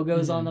all the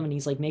logos on them, and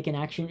he's like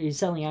he's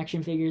selling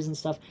action figures and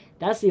stuff.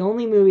 That's the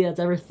only movie that's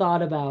ever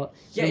thought about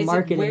the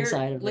marketing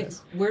side of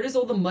this. Where does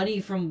all the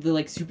money from the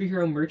like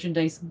superhero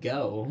merchandise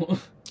go?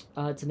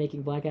 To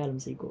making Black Adam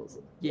sequels.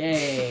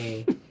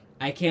 Yay!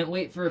 I can't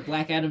wait for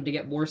Black Adam to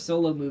get more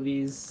solo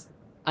movies.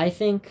 I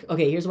think,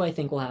 okay, here's what I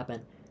think will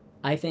happen.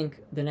 I think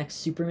the next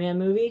Superman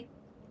movie,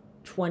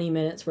 20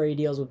 minutes where he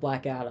deals with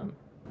Black Adam.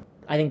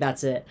 I think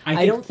that's it.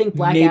 I don't think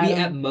Black Adam... Maybe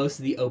at most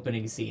the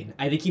opening scene.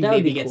 I think he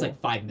maybe gets like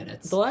 5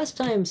 minutes. The last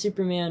time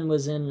Superman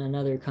was in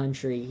another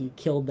country, he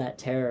killed that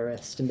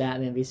terrorist in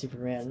Batman v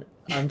Superman,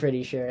 I'm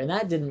pretty sure. And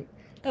that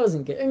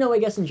wasn't good. No, I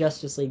guess in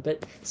Justice League,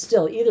 but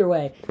still, either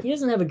way, he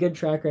doesn't have a good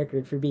track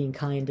record for being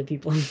kind to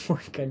people in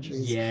foreign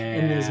countries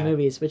in these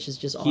movies, which is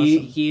just awesome.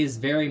 He is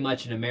very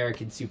much an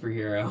American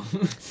superhero.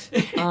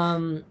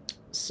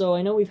 So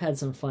I know we've had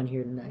some fun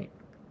here tonight,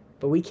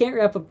 but we can't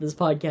wrap up this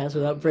podcast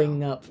without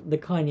bringing up the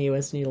Kanye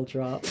West needle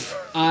drop.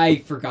 I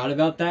forgot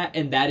about that,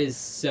 and that is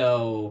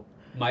so...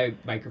 My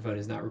microphone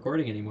is not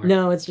recording anymore.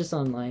 No, it's just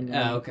online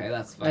now. Oh, okay,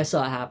 that's fine. I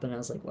saw it happen, I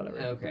was like, whatever.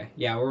 Okay,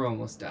 yeah, we're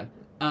almost done.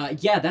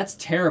 Yeah, that's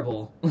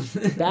terrible.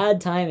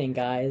 Bad timing,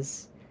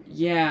 guys.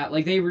 Yeah,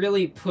 like they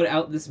really put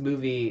out this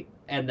movie,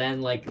 and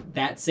then like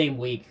that same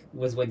week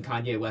was when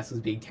Kanye West was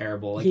being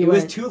terrible. Like it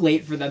was too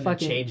late for them to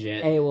change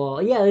it.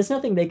 AWOL. Yeah, there's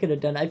nothing they could have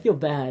done. I feel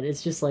bad.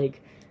 It's just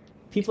like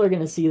people are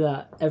gonna see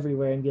that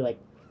everywhere and be like,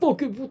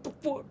 "Fuck it, what the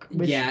fuck?"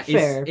 Which, yeah,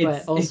 fair,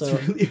 but also,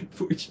 it's really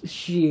unfortunate.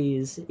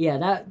 Jeez, yeah,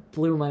 that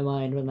blew my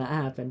mind when that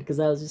happened because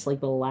that was just like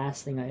the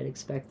last thing I had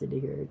expected to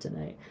hear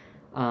tonight.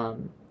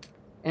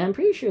 And I'm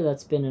pretty sure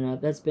that's been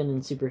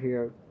in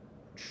superhero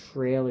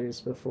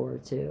trailers before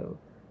too.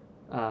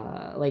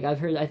 Like I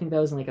think that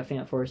was in like a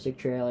Fantastic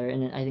trailer,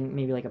 and I think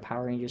maybe like a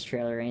Power Rangers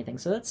trailer or anything.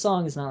 So that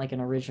song is not like an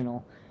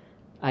original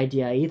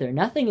idea either.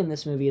 Nothing in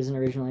this movie is an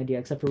original idea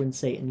except for when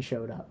Satan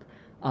showed up.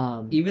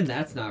 Even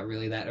that's not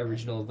really that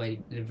original of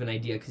an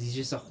idea because he's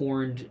just a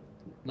horned.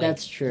 Like,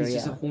 that's true. He's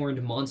just a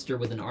horned monster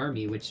with an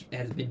army, which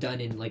has been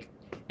done in like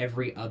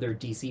every other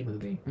DC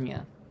movie.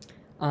 Yeah.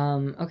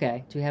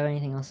 Okay. Do we have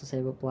anything else to say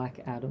about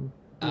Black Adam?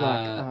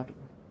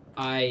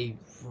 I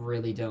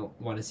really don't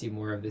want to see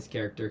more of this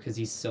character because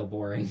he's so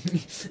boring.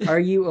 Are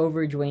you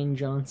over Dwayne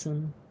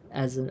Johnson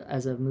as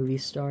a movie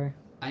star?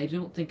 I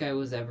don't think I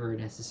was ever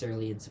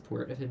necessarily in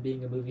support of him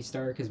being a movie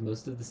star because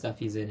most of the stuff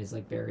he's in is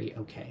like very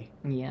okay.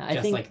 Yeah,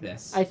 I think like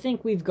this. I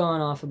think we've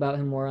gone off about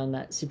him more on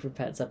that Super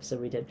Pets episode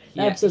we did.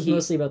 That episode's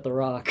mostly about The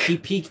Rock. He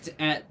peaked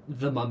at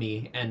The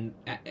Mummy and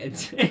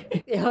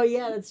oh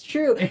yeah, that's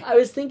true. I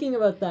was thinking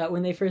about that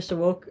when they first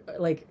woke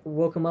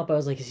him up. I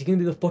was like, is he gonna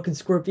be the fucking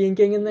Scorpion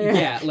King in there?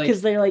 Yeah, like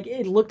because they're like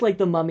it looked like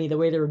the Mummy the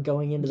way they were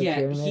going into the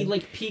pyramid. Yeah, he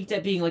like peaked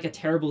at being like a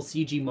terrible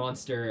CG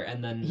monster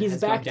and then he's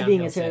back to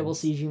being a terrible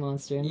CG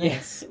monster. And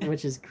yes.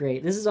 Which is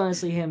great. This is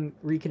honestly him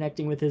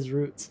reconnecting with his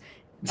roots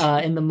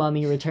in The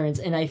Mummy Returns,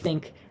 and I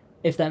think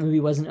if that movie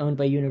wasn't owned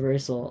by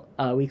Universal,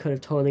 we could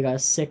have totally got a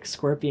sick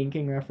Scorpion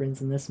King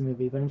reference in this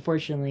movie, but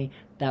unfortunately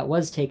that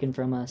was taken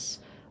from us.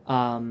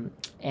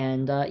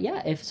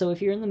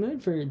 If you're in the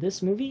mood for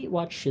this movie,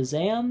 watch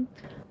Shazam,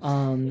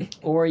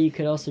 or you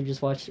could also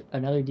just watch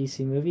another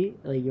DC movie,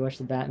 like you watch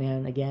the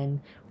Batman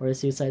again, or the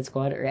Suicide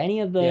Squad, or any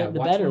of the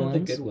better ones.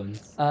 The good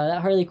ones.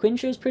 That Harley Quinn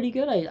show is pretty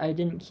good. I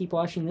didn't keep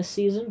watching this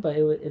season, but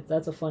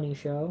that's a funny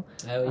show.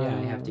 Oh yeah,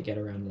 I have to get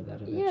around to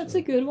that eventually. Yeah, it's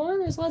a good one.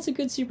 There's lots of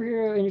good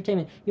superhero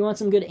entertainment. You want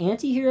some good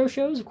anti-hero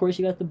shows? Of course,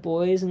 you got The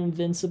Boys and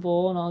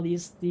Invincible and all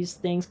these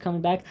things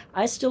coming back.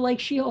 I still like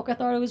She-Hulk. I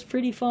thought it was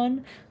pretty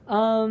fun.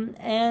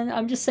 And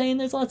I'm just saying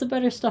there's lots of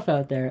better stuff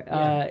out there.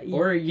 Yeah.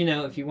 Or,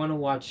 if you want to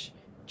watch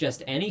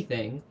just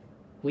anything,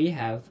 we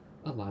have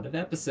a lot of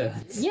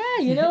episodes.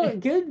 Yeah,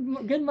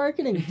 good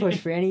marketing push,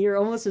 Franny. You're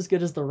almost as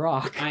good as The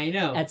Rock. I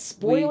know. At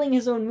spoiling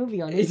his own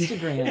movie on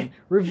Instagram,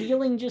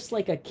 revealing just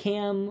like a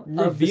cam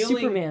of the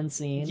Superman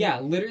scene.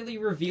 Yeah, literally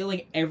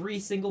revealing every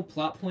single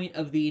plot point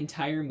of the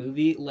entire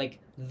movie, like,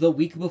 the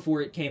week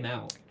before it came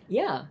out.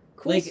 Yeah.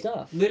 Cool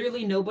stuff.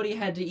 Literally nobody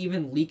had to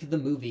even leak the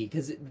movie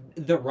because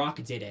The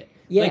Rock did it.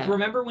 Yeah. Like,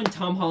 remember when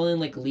Tom Holland,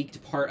 like,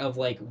 leaked part of,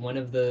 like, one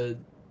of the...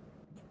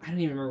 I don't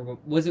even remember.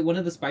 Was it one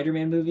of the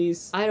Spider-Man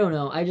movies? I don't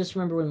know. I just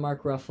remember when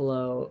Mark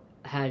Ruffalo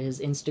had his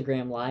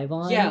Instagram live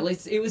on. Yeah,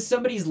 like, it was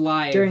somebody's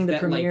live during the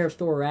premiere of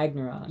Thor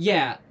Ragnarok.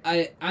 Yeah,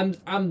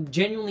 I'm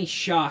genuinely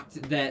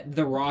shocked that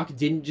The Rock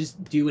didn't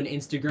just do an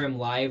Instagram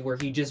live where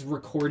he just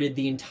recorded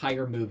the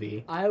entire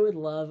movie. I would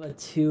love a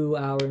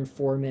 2-hour and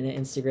 4-minute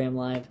Instagram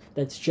live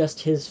that's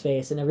just his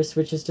face and never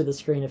switches to the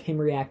screen of him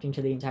reacting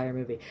to the entire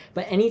movie.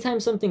 But anytime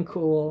something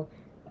cool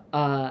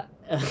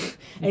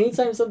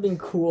anytime something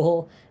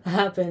cool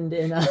happened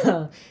in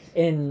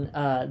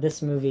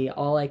this movie,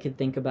 all I could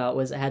think about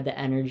was it had the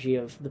energy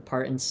of the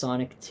part in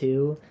Sonic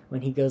 2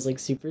 when he goes like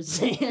Super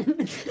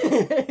Saiyan.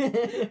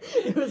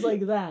 It was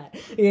like that.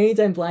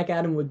 Anytime Black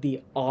Adam would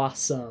be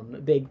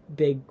awesome,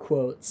 big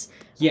quotes.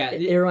 Yeah,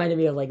 it reminded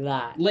me of like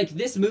that. Like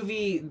this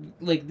movie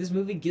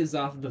gives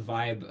off the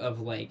vibe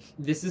of like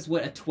this is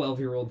what a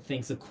 12-year-old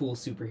thinks a cool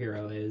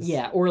superhero is.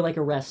 Yeah, or like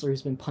a wrestler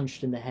who's been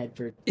punched in the head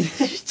for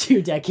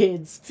 2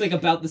 decades. It's like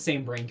about the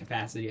same brain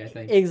capacity, I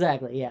think.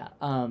 Exactly, yeah.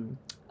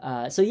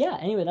 So yeah,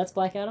 anyway, that's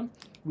Black Adam.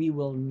 We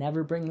will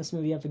never bring this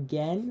movie up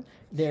again.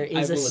 There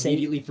is I will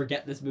immediately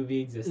forget this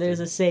movie existed. There's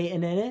a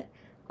Satan in it.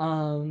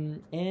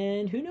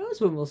 And who knows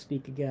when we'll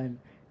speak again.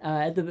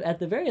 At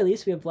the very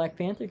least, we have Black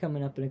Panther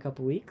coming up in a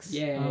couple weeks.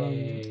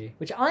 Yay!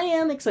 Which I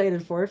am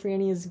excited for.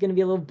 Franny is going to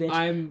be a little bitch.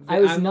 I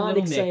was not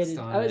excited.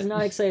 I was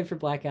not excited for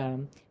Black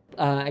Adam.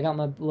 I got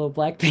my little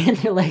Black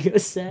Panther Lego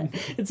set.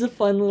 It's a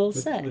fun little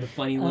set. With a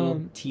funny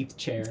little teeth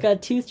chair. It's got a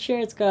tooth chair.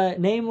 It's got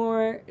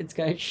Namor. It's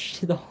got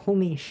the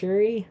homie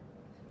Shuri.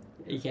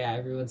 Yeah,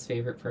 everyone's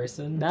favorite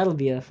person. That'll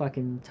be a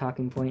fucking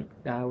talking point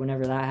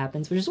whenever that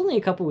happens, which is only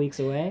a couple weeks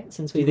away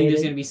since we. Do you think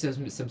there's going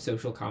to be some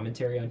social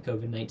commentary on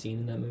COVID-19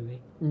 in that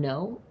movie?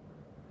 No.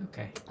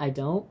 Okay. I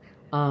don't.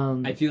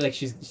 I feel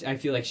like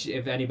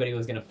if anybody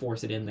was gonna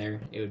force it in there,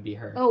 it would be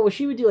her. Oh, well,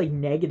 she would do like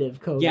negative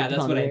COVID. Yeah,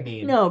 that's what I there.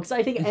 mean. No, because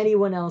I think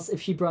anyone else,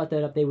 if she brought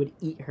that up, they would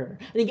eat her.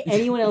 I think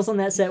anyone else on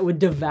that set would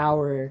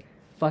devour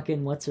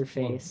fucking what's her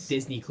face. Well,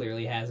 Disney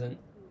clearly hasn't.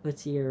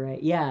 Let's see, you're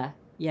right. Yeah,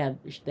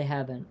 they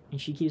haven't, and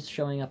she keeps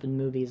showing up in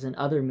movies and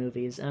other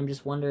movies, and I'm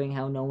just wondering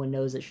how no one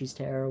knows that she's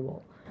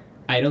terrible.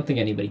 I don't think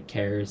anybody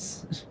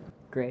cares.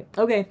 Great.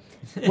 Okay.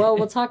 Well,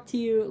 we'll talk to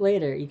you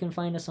later. You can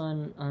find us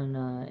on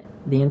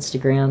the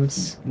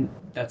Instagrams.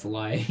 That's a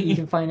lie. You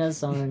can find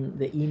us on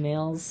the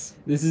emails.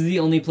 This is the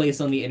only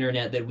place on the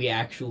internet that we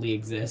actually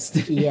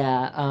exist.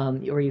 Yeah.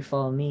 Or you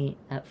follow me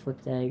at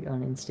FlippedEgg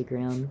on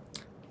Instagram.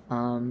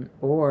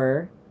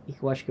 Or you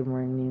can watch Good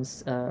Morning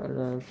News.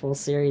 The full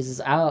series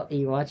is out.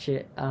 You watch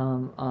it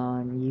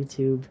on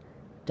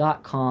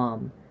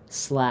YouTube.com/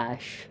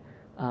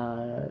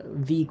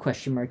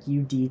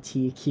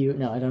 V?UDTQ.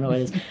 No, I don't know what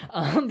it is.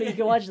 But you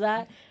can watch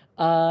that.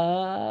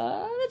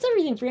 That's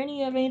everything. Franny,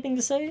 you have anything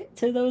to say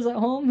to those at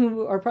home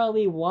who are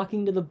probably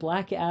walking to the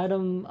Black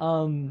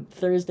Adam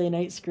Thursday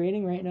night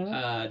screening right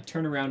now?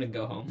 Turn around and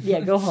go home. Yeah,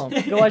 go home.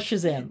 Go watch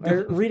Shazam.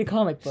 Or read a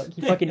comic book,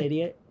 you fucking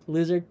idiot.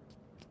 Loser.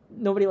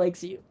 Nobody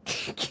likes you.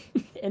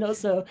 And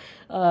also,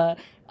 I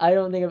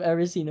don't think I've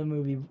ever seen a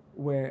movie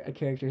where a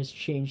character has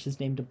changed his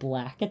name to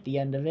Black at the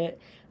end of it.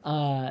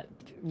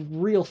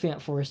 Real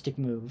fantastic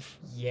move.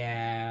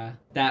 Yeah,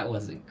 that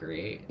wasn't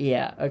great.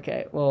 Yeah,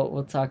 okay. Well,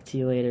 we'll talk to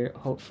you later,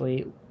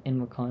 hopefully in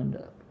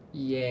Wakanda.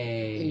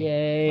 Yay.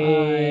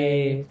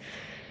 Yay. Bye.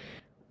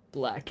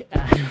 Black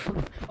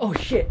Adam. Oh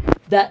shit,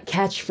 that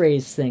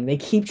catchphrase thing. They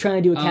keep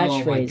trying to do a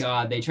catchphrase. Oh my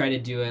god, they try to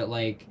do it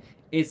like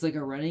it's like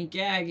a running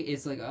gag.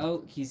 It's like,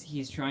 oh,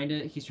 he's trying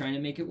to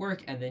make it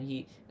work, and then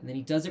he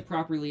does it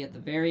properly at the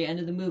very end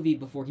of the movie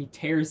before he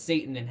tears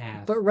Satan in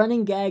half. But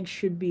running gags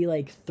should be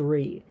like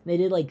 3. They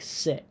did like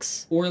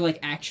 6. Or like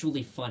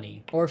actually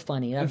funny. Or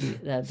funny.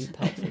 That'd be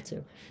helpful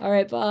too. All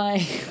right,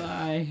 bye.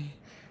 Bye.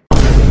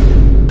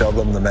 Tell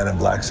them the Men in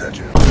Black sent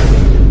you.